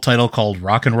little title called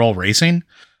Rock and Roll Racing,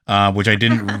 which I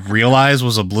didn't realize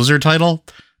was a Blizzard title.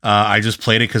 I just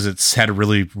played it because it's had a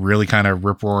really, really kind of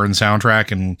rip-roaring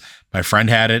soundtrack, and my friend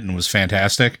had it and it was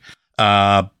fantastic.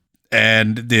 And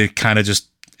it kind of just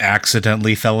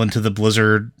accidentally fell into the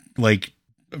Blizzard like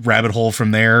rabbit hole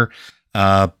from there.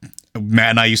 Matt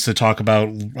and I used to talk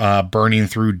about burning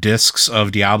through discs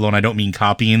of Diablo, and I don't mean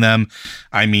copying them.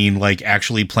 I mean like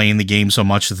actually playing the game so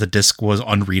much that the disc was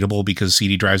unreadable because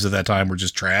CD drives at that time were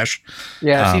just trash.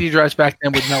 Yeah, CD drives back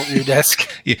then would melt your desk.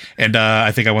 Yeah, and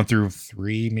I think I went through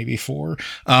 3, maybe 4.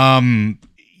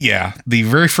 Yeah, the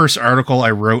very first article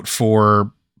I wrote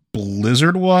for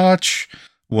Blizzard Watch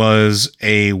was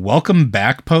a welcome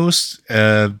back post,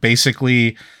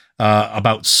 basically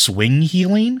about swing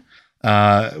healing.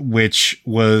 Which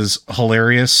was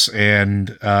hilarious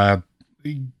and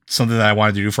something that I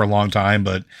wanted to do for a long time,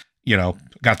 but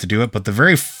got to do it. But the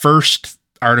very first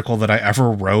article that I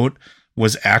ever wrote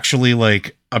was actually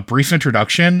like a brief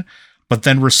introduction, but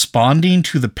then responding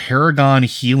to the Paragon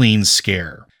healing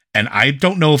scare. And I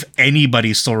don't know if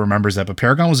anybody still remembers that, but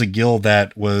Paragon was a guild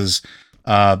that was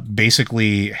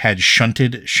basically had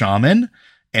shunted shaman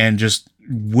and just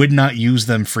would not use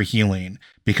them for healing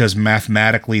because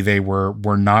mathematically they were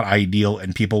not ideal,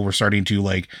 and people were starting to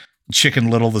like Chicken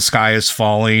Little, the sky is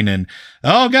falling, and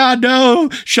oh god no,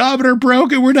 shaman are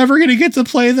broken, we're never gonna get to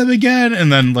play them again.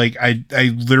 And then like I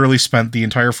literally spent the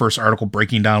entire first article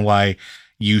breaking down why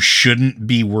you shouldn't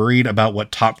be worried about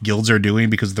what top guilds are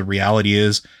doing, because the reality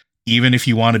is, even if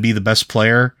you want to be the best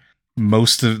player,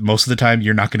 most of the time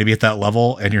you're not going to be at that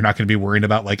level, and you're not going to be worrying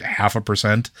about like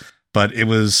 0.5%. But it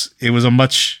was a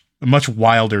much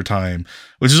wilder time,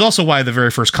 which is also why the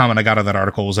very first comment I got on that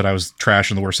article was that I was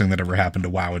trash and the worst thing that ever happened to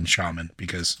WoW and Shaman,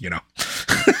 because yeah,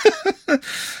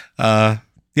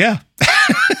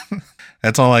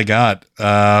 that's all I got.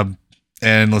 And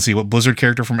let's see, what Blizzard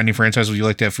character from any franchise would you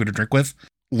like to have food or drink with?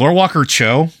 Lorewalker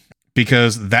Cho,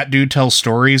 because that dude tells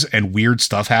stories and weird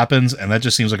stuff happens, and that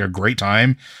just seems like a great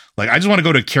time. Like, I just want to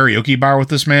go to a karaoke bar with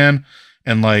this man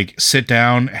and like sit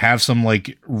down, have some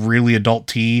like really adult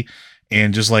tea,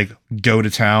 and just like go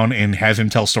to town and have him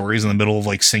tell stories in the middle of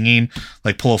like singing,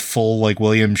 like pull a full like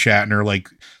William Shatner, like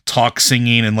talk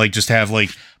singing, and like just have like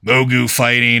Mogu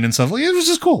fighting and stuff. Like, it was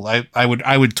just cool. I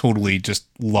would totally just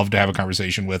love to have a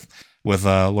conversation with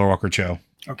Lorewalker Cho.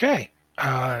 Okay.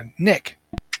 Nick.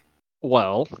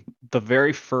 Well, the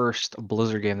very first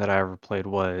Blizzard game that I ever played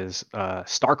was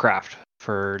StarCraft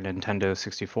for Nintendo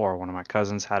 64. One of my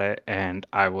cousins had it, and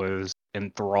I was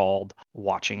enthralled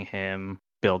watching him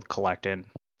build, collect, and,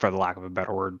 for the lack of a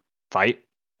better word, fight.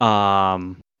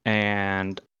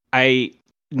 And I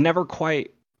never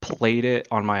quite played it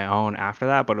on my own after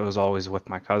that, but it was always with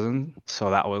my cousin. So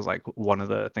that was like one of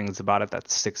the things about it that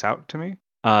sticks out to me.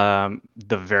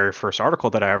 The very first article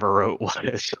that I ever wrote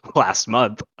was last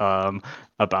month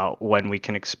about when we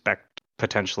can expect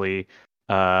potentially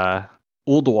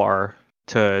Ulduar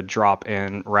to drop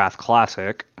in Wrath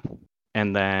Classic,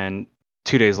 and then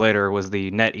 2 days later was the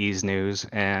NetEase news,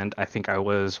 and I think I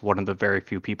was one of the very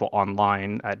few people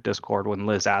online at Discord when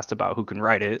Liz asked about who can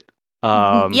write it.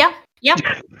 Yeah.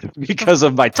 Because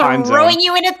of my time zone. Throwing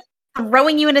you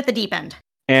in at the deep end.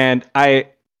 And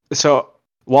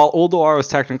while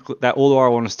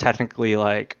Ulduar one was technically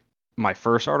like my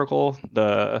first article,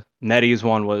 the NetEase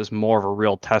one was more of a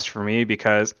real test for me,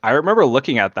 because I remember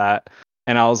looking at that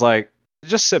and I was like,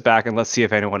 just sit back and let's see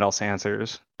if anyone else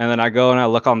answers. And then I go and I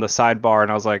look on the sidebar and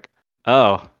I was like,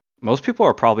 oh, most people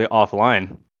are probably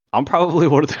offline. I'm probably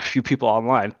one of the few people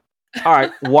online. All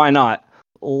right, why not?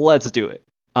 Let's do it.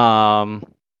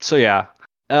 So yeah.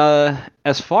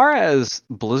 As far as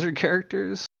Blizzard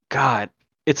characters, God,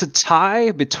 it's a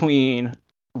tie between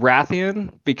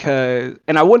Rathian,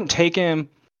 and I wouldn't take him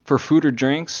for food or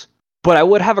drinks, but I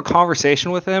would have a conversation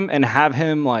with him and have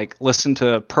him like listen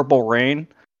to Purple Rain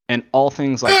and all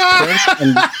things like Prince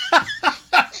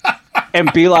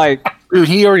and be like, dude,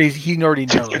 he already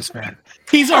knows, man.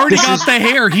 He's already got the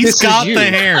hair. He's got the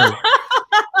hair.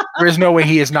 There's no way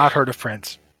he has not heard of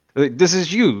Prince. This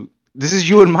is you. This is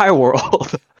you in my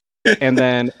world. And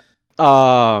then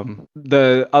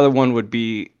the other one would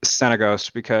be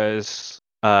Senegos, because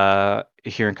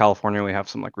here in California we have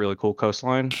some like really cool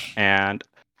coastline, and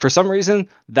for some reason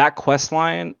that quest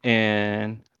line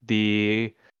in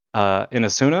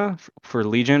Asuna for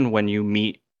Legion, when you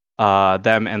meet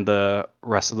them and the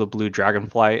rest of the Blue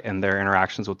Dragonflight and their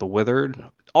interactions with the Withered,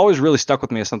 always really stuck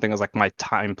with me as something as like my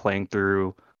time playing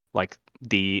through like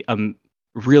the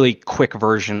really quick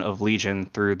version of Legion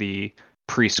through the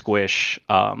pre-squish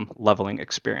leveling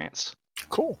experience.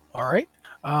 Cool. All right.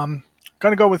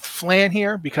 Gonna go with Flan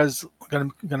here, because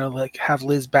I'm gonna like have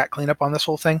Liz back clean up on this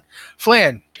whole thing.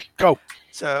 Flan, go.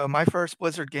 So my first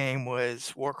Blizzard game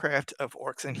was Warcraft of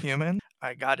Orcs and Humans.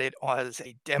 I got it as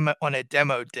a demo on a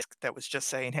demo disc that was just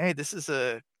saying, "Hey, this is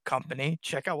a company.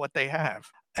 Check out what they have."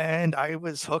 And I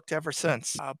was hooked ever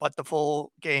since. But the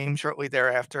full game shortly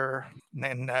thereafter,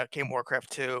 and then came Warcraft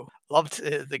 2. Loved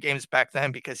the games back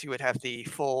then because you would have the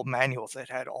full manuals that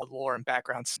had all the lore and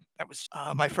backgrounds. That was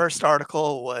my first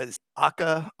article was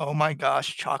Aka, oh my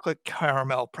gosh, chocolate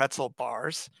caramel pretzel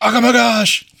bars. Oh my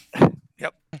gosh.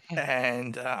 Yep.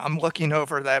 And I'm looking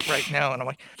over that right now, and I'm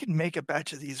like, I can make a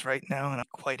batch of these right now, and I'm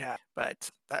quite happy. But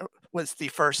that was the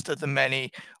first of the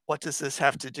many. What does this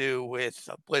have to do with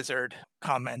Blizzard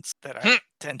comments that I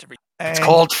tend to read? It's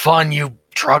called fun, you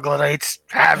troglodytes.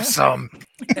 Have some.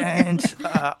 And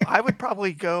I would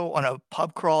probably go on a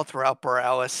pub crawl throughout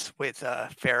Borealis with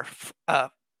Flynn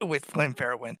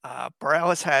Fairwind.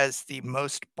 Borealis has the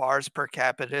most bars per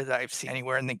capita that I've seen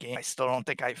anywhere in the game. I still don't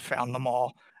think I've found them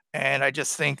all. And I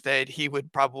just think that he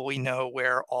would probably know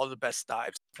where all the best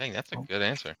dives. Dang, that's a good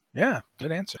answer. Yeah,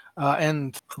 good answer.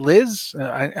 And Liz,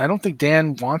 I don't think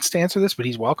Dan wants to answer this, but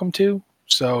he's welcome to.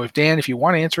 So if you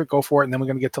want to answer it, go for it, and then we're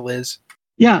going to get to Liz.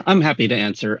 Yeah, I'm happy to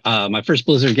answer. My first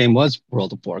Blizzard game was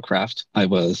World of Warcraft. I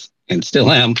was, and still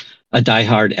am, a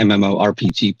diehard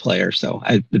MMORPG player. So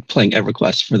I've been playing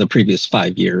EverQuest for the previous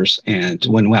 5 years. And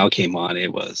when WoW came on,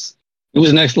 it was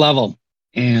next level.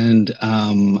 And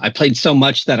I played so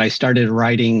much that I started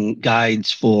writing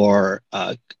guides for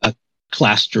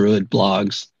class druid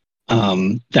blogs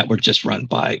that were just run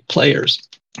by players.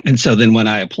 And so then when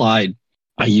I applied,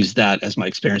 I used that as my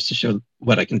experience to show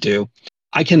what I can do.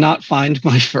 I cannot find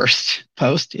my first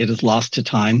post. It is lost to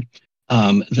time.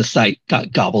 The site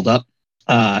got gobbled up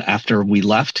after we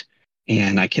left,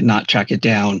 and I cannot track it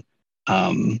down.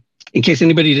 In case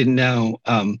anybody didn't know,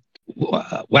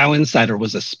 WoW Insider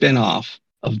was a spin-off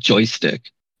of Joystick,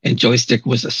 and Joystick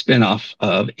was a spin-off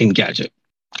of Engadget.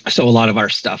 So a lot of our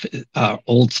stuff,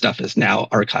 old stuff, is now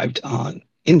archived on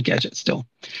Engadget still.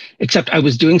 Except I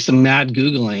was doing some mad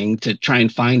Googling to try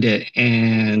and find it,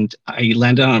 and I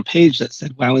landed on a page that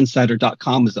said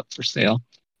wowinsider.com is up for sale,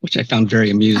 which I found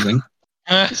very amusing.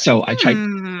 So I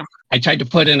tried to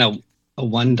put in a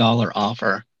 $1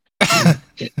 offer. I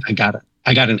got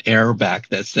an error back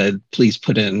that said, please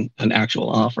put in an actual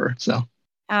offer. So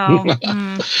so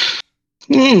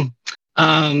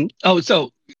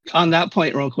on that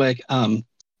point real quick,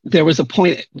 there was a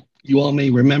point you all may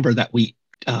remember that we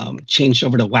changed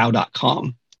over to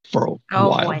wow.com for a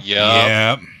while. Boy.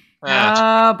 Yeah.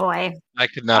 Oh boy. I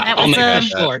could not. That I'll was make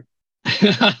it short.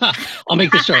 I'll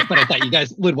make this short, but I thought you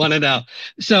guys would want to know.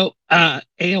 So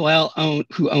AOL,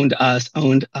 who owned us,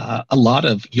 owned a lot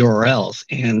of URLs,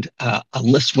 and a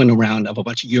list went around of a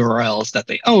bunch of URLs that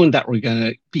they owned that were going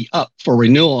to be up for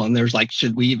renewal. And there's like,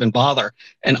 should we even bother?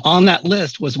 And on that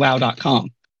list was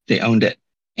WoW.com. They owned it.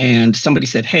 And somebody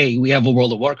said, hey, we have a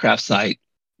World of Warcraft site.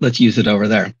 Let's use it over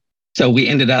there. So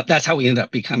that's how we ended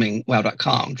up becoming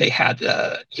WoW.com. They had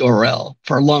a URL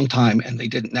for a long time and they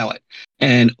didn't know it.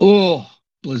 And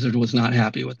Blizzard was not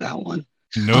happy with that one.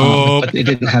 No, but they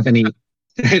didn't have any,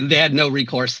 they had no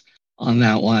recourse on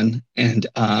that one. And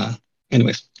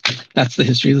anyways, that's the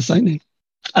history of the site name.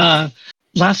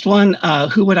 Last one,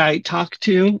 who would I talk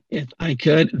to if I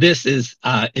could? This is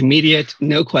immediate,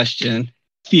 no question.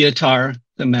 Theotar,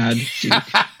 the Mad Duke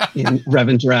in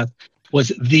Revan's Wrath,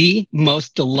 was the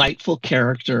most delightful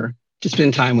character to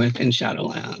spend time with in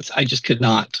Shadowlands. I just could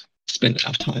not spend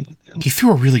enough time with him. He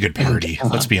threw a really good party,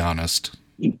 let's be honest.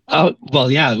 Oh, well,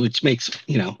 yeah, which makes,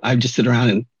 I just sit around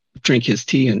and drink his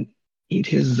tea and eat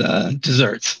his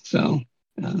desserts. So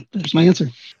there's my answer.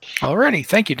 Alrighty,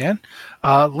 thank you, Dan.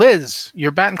 Liz,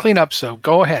 you're batting cleanup, so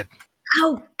go ahead.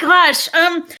 Oh gosh,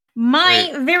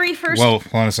 my very first. Whoa,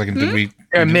 hold on a second. Did we?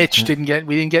 Mitch didn't get.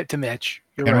 We didn't get to Mitch.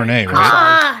 You're and right. Renee,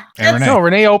 right? No,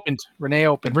 Renee opened. Renee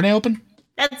opened.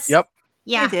 That's. Yep.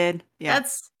 Yeah, I did. Yeah.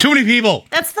 That's too many people.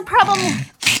 That's the problem.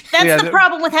 That's the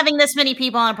problem with having this many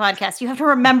people on a podcast. You have to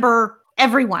remember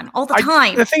everyone all the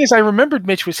time. The thing is, I remembered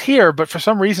Mitch was here, but for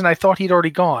some reason, I thought he'd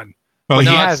already gone. Well, he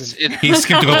no, hasn't. He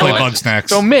skipped to go play Bugsnax.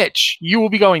 So, Mitch, you will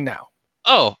be going now.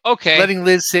 Oh, okay. Letting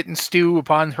Liz sit and stew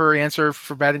upon her answer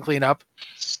for batting cleanup.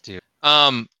 Stew.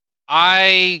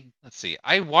 Let's see.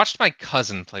 I watched my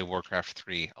cousin play Warcraft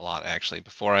 3 a lot actually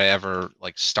before I ever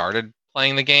started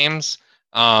playing the games.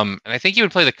 And I think he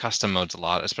would play the custom modes a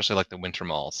lot, especially like the Winter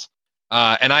Malls.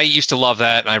 And I used to love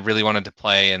that, and I really wanted to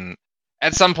play. And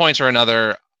at some point or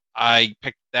another, I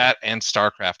picked that and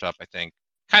StarCraft up. I think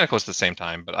kind of close to the same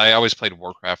time, but I always played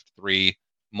Warcraft 3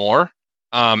 more.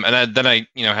 And then I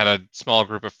had a small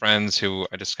group of friends who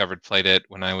I discovered played it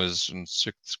when I was in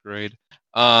 6th grade.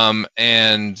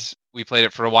 And we played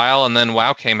it for a while, and then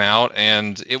WoW came out,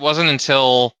 and it wasn't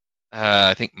until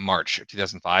I think March of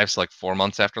 2005, so 4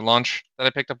 months after launch, that I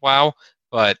picked up WoW.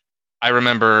 But I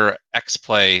remember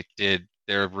XPlay did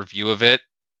their review of it,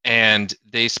 and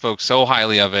they spoke so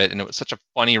highly of it, and it was such a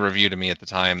funny review to me at the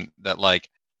time that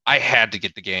I had to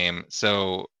get the game.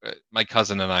 So my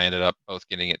cousin and I ended up both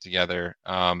getting it together.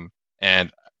 And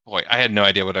boy, I had no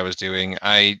idea what I was doing.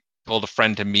 I told a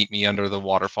friend to meet me under the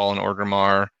waterfall in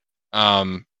Orgrimmar,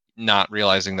 not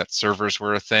realizing that servers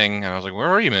were a thing. And I was like, where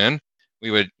are you, man?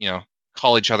 We would,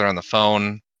 call each other on the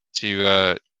phone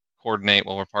to coordinate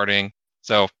while we're partying.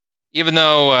 So even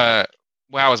though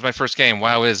WoW was my first game,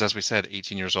 WoW is, as we said,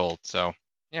 18 years old. So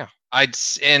yeah,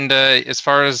 as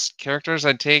far as characters,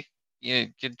 I'd take,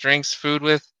 get drinks, food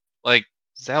with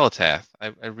Xal'atath.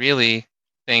 I really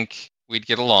think we'd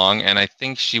get along, and I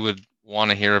think she would want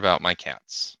to hear about my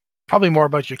cats. Probably more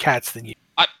about your cats than you.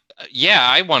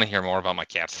 I want to hear more about my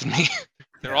cats than me.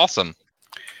 They're awesome.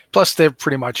 Plus, they're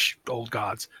pretty much old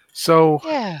gods. So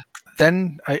yeah.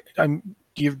 Then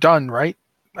you've done, right?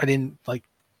 I didn't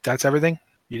that's everything.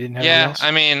 You didn't have anything else?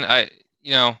 I mean,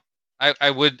 I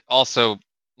would also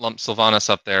lump Sylvanas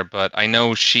up there, but I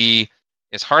know she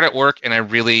is hard at work, and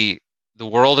the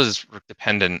world is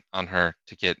dependent on her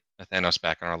to get Thanos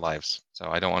back in our lives. So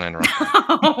I don't want to interrupt her.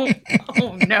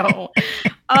 Oh no.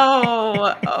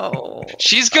 Oh.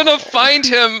 She's gonna find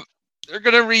him. They're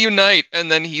gonna reunite,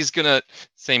 and then he's gonna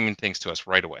say mean things to us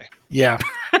right away. Yeah.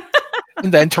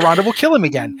 And then Toronto will kill him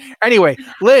again. Anyway,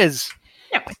 Liz.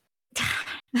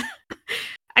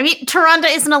 I mean,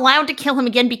 Tyrande isn't allowed to kill him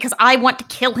again because I want to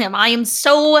kill him. I am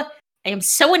so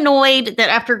annoyed that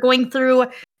after going through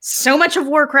so much of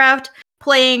Warcraft,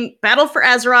 playing Battle for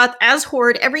Azeroth as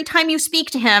Horde, every time you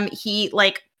speak to him, he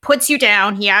puts you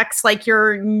down. He acts like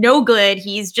you're no good.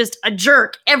 He's just a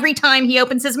jerk every time he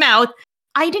opens his mouth.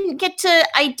 I did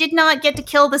not get to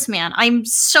kill this man. I'm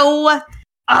so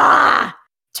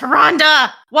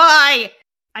Tyrande, why?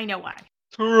 I know why.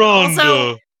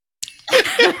 Tyrande.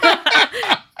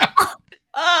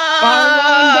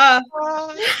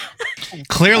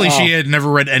 Clearly, she had never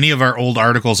read any of our old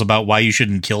articles about why you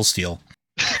shouldn't kill Steel.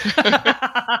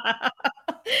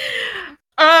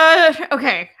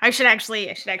 Okay. I should actually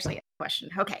get a question.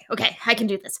 Okay, I can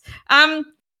do this.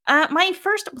 My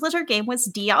first Blizzard game was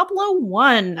Diablo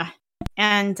 1,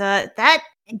 and that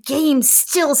game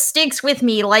still sticks with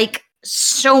me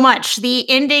so much. The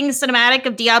ending cinematic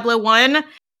of Diablo 1,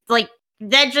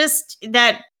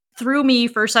 that threw me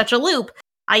for such a loop.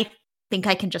 I think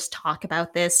I can just talk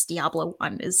about this. Diablo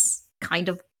 1 is kind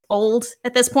of old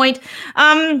at this point.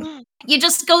 You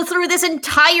just go through this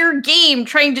entire game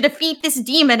trying to defeat this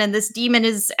demon, and this demon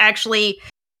is actually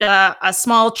a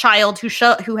small child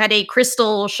who had a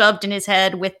crystal shoved in his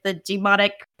head with the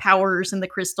demonic powers in the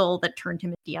crystal that turned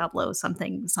him into Diablo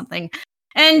something.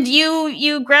 And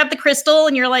you grab the crystal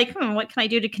and you're like, what can I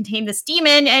do to contain this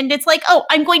demon? And it's like, oh,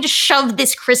 I'm going to shove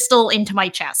this crystal into my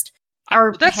chest.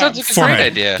 That sounds like a Forehead. great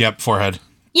idea. Yep, forehead.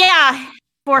 Yeah,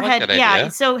 forehead. that Yeah,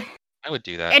 idea. so I would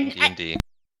do that in D&D.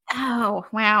 oh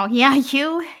wow, yeah,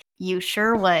 you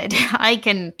sure would.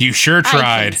 You sure I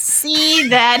tried. can see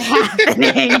that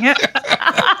happening.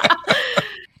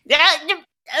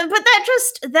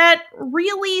 But that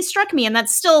really struck me, and that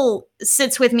still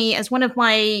sits with me as one of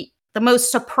the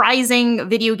most surprising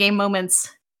video game moments,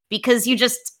 because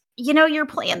you're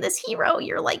playing this hero,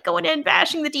 you're like going in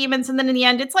bashing the demons, and then in the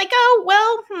end it's like, oh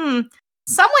well,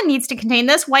 someone needs to contain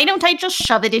this. Why don't I just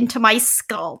shove it into my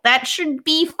skull? That should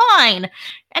be fine.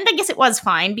 And I guess it was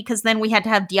fine, because then we had to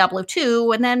have Diablo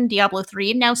 2 and then Diablo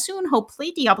 3 and now soon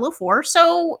hopefully Diablo 4.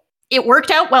 So it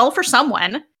worked out well for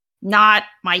someone. Not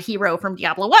my hero from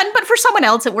Diablo 1, but for someone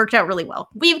else it worked out really well.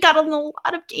 We've got a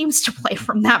lot of games to play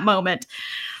from that moment.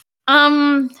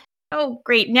 Oh,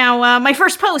 great. Now, my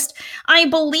first post. I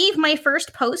believe my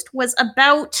first post was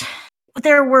about...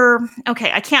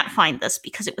 Okay, I can't find this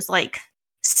because it was like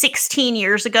 16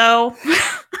 years ago.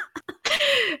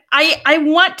 I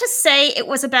want to say it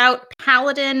was about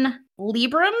Paladin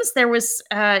Librams. There was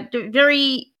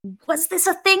was this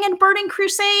a thing in Burning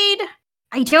Crusade?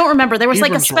 I don't remember. There was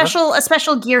like a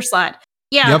special gear slot.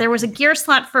 Yeah, Yep. There was a gear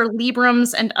slot for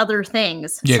Librams and other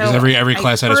things. Yeah, because So every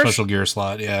class had a first- special gear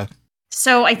slot. Yeah.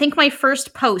 So I think my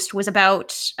first post was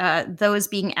about those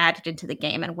being added into the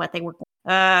game and what they were.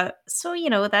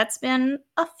 So that's been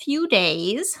a few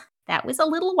days. That was a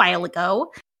little while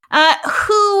ago.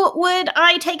 Who would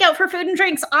I take out for food and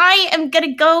drinks? I am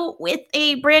gonna go with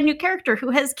a brand new character who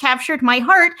has captured my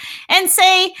heart and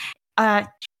say,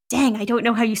 dang, I don't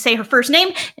know how you say her first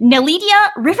name,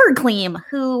 Nelidia Rivergleam,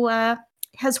 who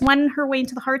has won her way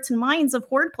into the hearts and minds of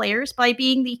Horde players by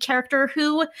being the character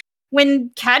who, when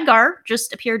Khadgar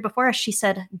just appeared before us, she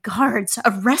said, "Guards,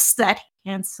 arrest that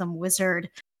handsome wizard."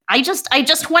 I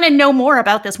just want to know more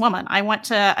about this woman. I want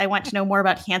to know more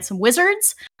about handsome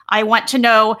wizards. I want to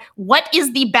know what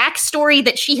is the backstory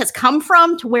that she has come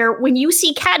from, to where when you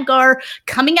see Khadgar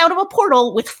coming out of a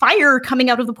portal with fire coming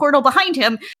out of the portal behind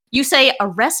him, you say,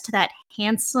 "Arrest that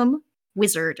handsome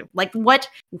wizard." Like,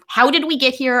 how did we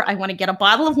get here? I want to get a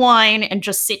bottle of wine and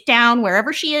just sit down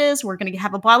wherever she is. We're going to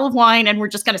have a bottle of wine and we're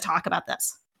just going to talk about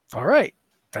this. All right.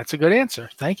 That's a good answer.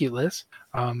 Thank you, Liz.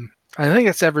 I think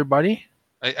that's everybody.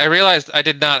 I realized I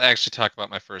did not actually talk about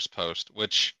my first post,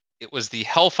 which it was the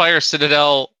Hellfire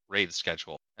Citadel raid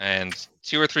schedule. And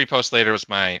 2 or 3 posts later was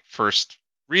my first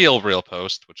real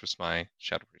post, which was my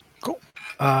Shadow Priest. Cool.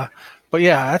 But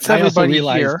yeah, that's I also everybody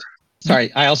realized- here.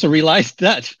 Sorry, I also realized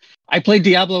that I played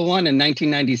Diablo 1 in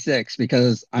 1996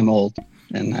 because I'm old,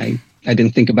 and I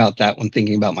didn't think about that when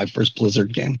thinking about my first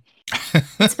Blizzard game.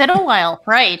 It's been a while.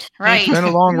 Right. It's been a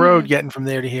long road getting from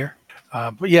there to here.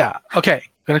 But yeah, okay.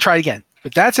 Going to try it again.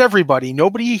 But that's everybody.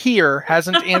 Nobody here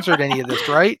hasn't answered any of this,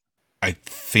 right? I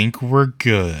think we're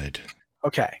good.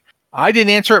 Okay. I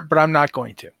didn't answer it, but I'm not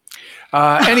going to.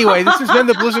 Anyway, this has been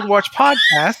the Blizzard Watch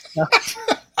podcast.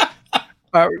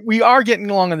 We are getting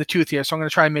along in the tooth here, so I'm going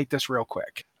to try and make this real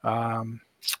quick.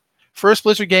 First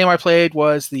Blizzard game I played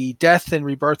was the Death and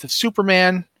Rebirth of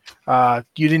Superman.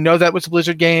 You didn't know that was a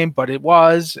Blizzard game, but it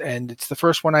was, and it's the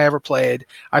first one I ever played.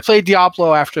 I played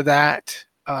Diablo after that.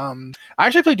 I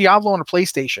actually played Diablo on a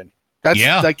PlayStation. That's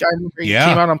like, I remember it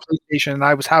came out on PlayStation, and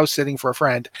I was house sitting for a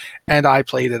friend, and I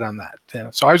played it on that.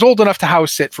 Yeah. So I was old enough to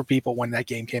house sit for people when that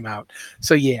game came out.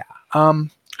 So yeah.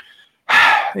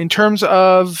 In terms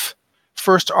of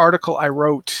first article I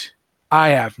wrote, I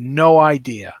have no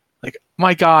idea. Like,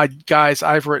 my God, guys,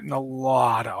 I've written a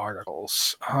lot of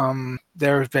articles.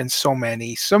 There have been so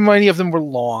many of them were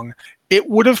long. It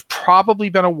would have probably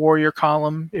been a Warrior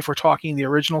column if we're talking the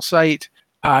original site.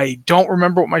 I don't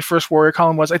remember what my first Warrior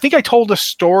column was. I think I told a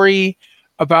story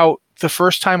about the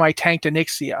first time I tanked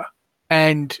Onyxia,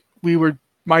 and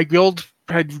my guild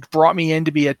had brought me in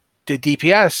to be the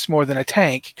DPS more than a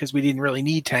tank, because we didn't really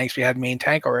need tanks. We had main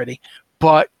tank already,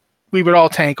 but we would all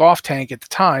tank off tank at the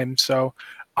time. So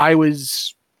I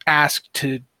was asked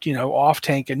to, off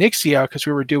tank Onyxia, because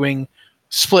we were doing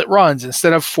split runs.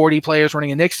 Instead of 40 players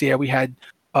running Onyxia, we had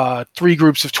 3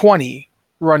 groups of 20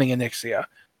 running Onyxia.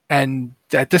 And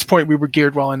at this point, we were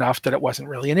geared well enough that it wasn't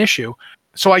really an issue.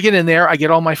 So I get in there, I get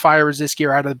all my fire resist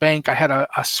gear out of the bank. I had a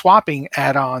swapping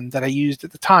add-on that I used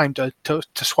at the time to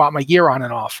swap my gear on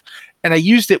and off. and I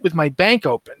used it with my bank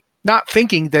open, not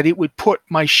thinking that it would put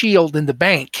my shield in the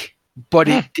bank, but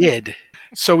it did.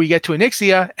 So we get to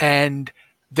Onyxia, and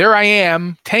there I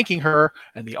am tanking her,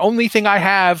 and the only thing I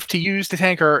have to use to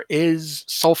tank her is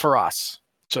Sulfuras.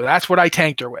 So that's what I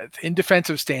tanked her with. In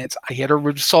defensive stance, I hit her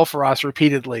with Sulfuras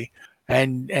repeatedly.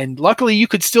 And luckily, you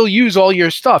could still use all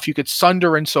your stuff. You could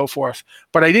Sunder and so forth.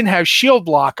 But I didn't have shield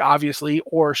block, obviously,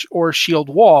 or shield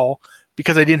wall,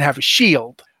 because I didn't have a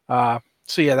shield. So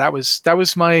yeah, that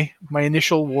was my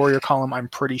initial warrior column, I'm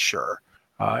pretty sure.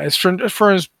 As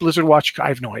far as Blizzard Watch, I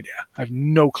have no idea. I have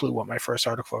no clue what my first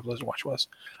article for Blizzard Watch was.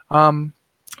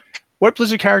 What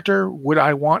Blizzard character would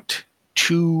I want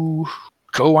to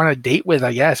go on a date with,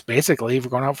 I guess, basically? If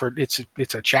we're going out for it's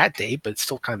a chat date, but it's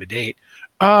still kind of a date.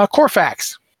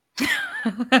 Corfax.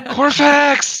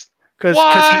 Corfax!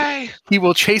 Why? He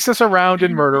will chase us around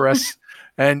and murder us.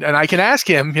 And I can ask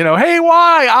him, hey,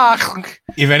 why?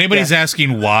 If anybody's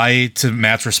asking why to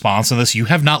Matt's response to this, you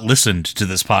have not listened to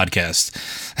this podcast.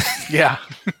 Yeah.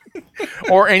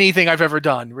 Or anything I've ever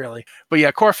done, really. But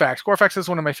yeah, Corfax. Corfax is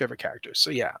one of my favorite characters.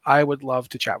 So yeah, I would love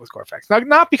to chat with Corfax.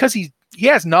 Not because he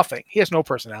has nothing. He has no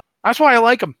personality. That's why I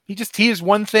like him. He is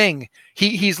one thing.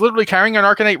 He's literally carrying an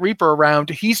Arcanite Reaper around.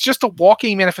 He's just a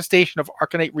walking manifestation of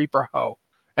Arcanite Reaper Ho.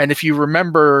 And if you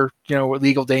remember,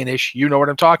 Legal Danish, you know what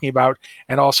I'm talking about.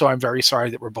 And also, I'm very sorry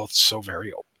that we're both so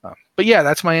very old. But yeah,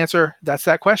 that's my answer. That's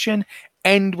that question.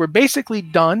 And we're basically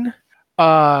done.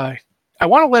 I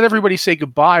want to let everybody say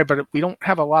goodbye, but we don't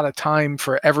have a lot of time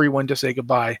for everyone to say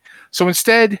goodbye. So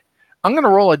instead, I'm going to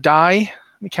roll a die.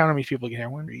 Let me count how many people get here.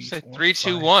 1, 2, 3,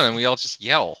 2, 1, and we all just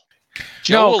yell.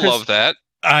 Joe will love that.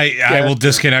 I will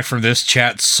disconnect from this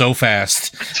chat so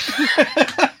fast.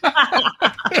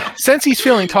 Since he's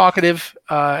feeling talkative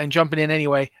and jumping in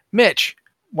anyway, Mitch,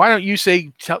 why don't you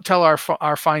tell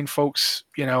our fine folks,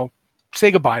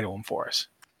 say goodbye to them for us.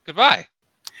 Goodbye.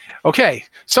 Okay,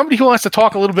 somebody who wants to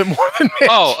talk a little bit more than Mitch.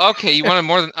 Oh, okay. You wanted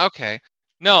more than okay.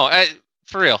 No,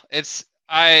 for real. It's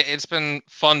been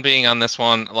fun being on this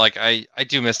one. Like I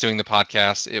do miss doing the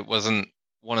podcast. It wasn't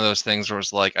one of those things where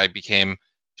it's like I became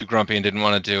too grumpy and didn't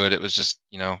want to do it. It was just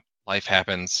life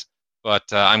happens. But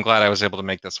I'm glad I was able to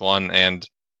make this one, and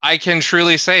I can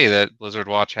truly say that Blizzard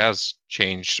Watch has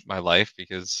changed my life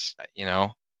because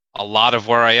a lot of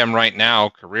where I am right now,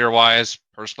 career-wise,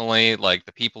 personally, like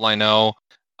the people I know.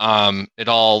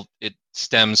 It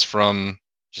stems from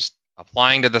just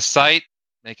applying to the site,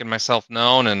 making myself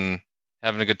known, and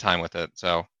having a good time with it.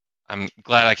 So I'm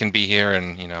glad I can be here,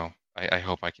 and I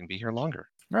hope I can be here longer.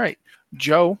 All right,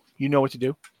 Joe, you know what to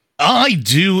do. I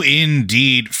do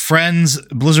indeed. Friends,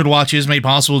 Blizzard Watch is made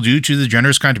possible due to the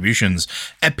generous contributions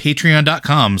at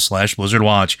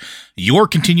patreon.com/BlizzardWatch. Your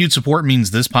continued support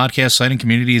means this podcast site and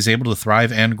community is able to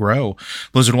thrive and grow.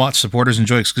 Blizzard Watch supporters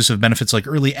enjoy exclusive benefits like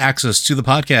early access to the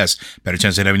podcast, better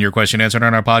chance at having your question answered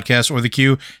on our podcast or the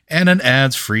queue, and an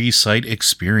ads-free site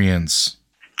experience.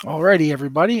 Alrighty,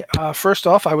 everybody. First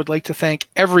off, I would like to thank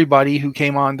everybody who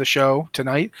came on the show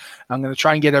tonight. I'm going to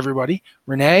try and get everybody.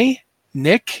 Renee,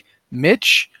 Nick,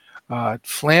 Mitch,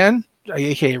 Flan,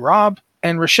 aka Rob,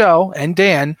 and Rochelle, and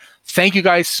Dan. Thank you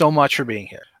guys so much for being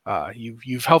here.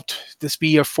 You've helped this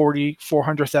be a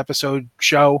 400th episode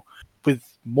show with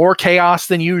more chaos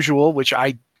than usual, which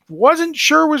I wasn't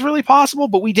sure was really possible,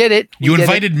 but we did it. You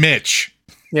invited Mitch.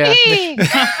 Yeah.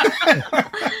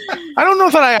 I don't know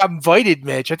that I invited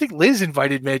Mitch. I think Liz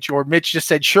invited Mitch, or Mitch just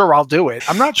said, sure, I'll do it.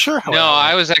 I'm not sure how. No,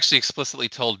 I was actually explicitly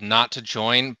told not to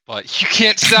join, but you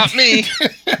can't stop me.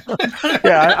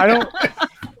 Yeah, I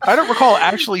don't recall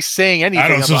actually saying anything. I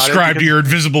don't subscribe to your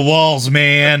invisible walls,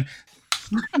 man.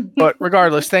 But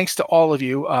regardless, thanks to all of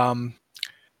you.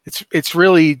 It's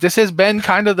really, this has been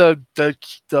kind of the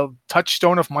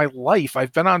touchstone of my life.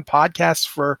 I've been on podcasts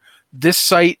for this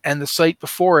site and the site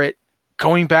before it,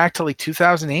 going back to like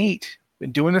 2008.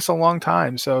 Been doing this a long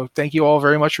time, so thank you all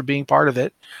very much for being part of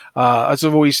it. As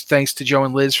always, thanks to Joe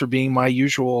and Liz for being my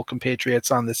usual compatriots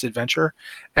on this adventure,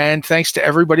 and thanks to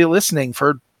everybody listening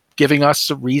for giving us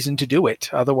a reason to do it.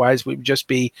 Otherwise, we'd just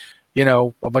be,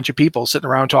 a bunch of people sitting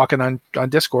around talking on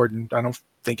Discord, and I don't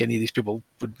think any of these people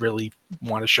would really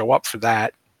want to show up for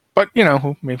that. But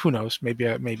who knows?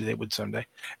 Maybe they would someday.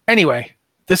 Anyway.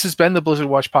 This has been the Blizzard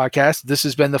Watch podcast. This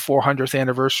has been the 400th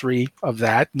anniversary of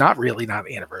that. Not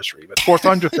anniversary, but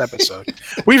 400th episode.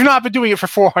 We've not been doing it for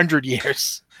 400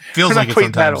 years. Feels like it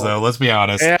sometimes, though. Let's be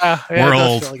honest. Yeah, we're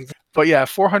old. But yeah,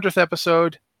 400th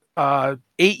episode. 8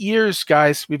 years,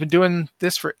 guys. We've been doing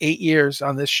this for 8 years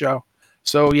on this show.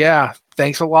 So yeah,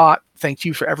 thanks a lot. Thank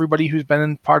you for everybody who's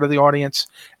been part of the audience.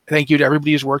 Thank you to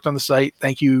everybody who's worked on the site.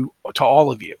 Thank you to all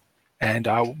of you. And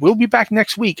we'll be back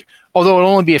next week, although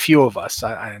it'll only be a few of us.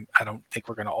 I don't think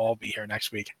we're going to all be here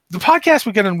next week. The podcast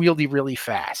would get unwieldy really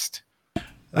fast.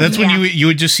 That's when you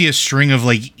would just see a string of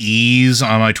like E's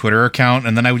on my Twitter account,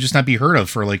 and then I would just not be heard of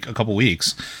for like a couple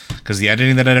weeks. Because the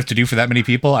editing that I'd have to do for that many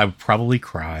people, I would probably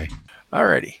cry.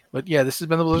 Alrighty. But yeah, this has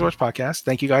been the Blizzard Watch Podcast.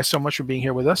 Thank you guys so much for being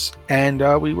here with us,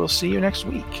 and we will see you next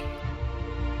week.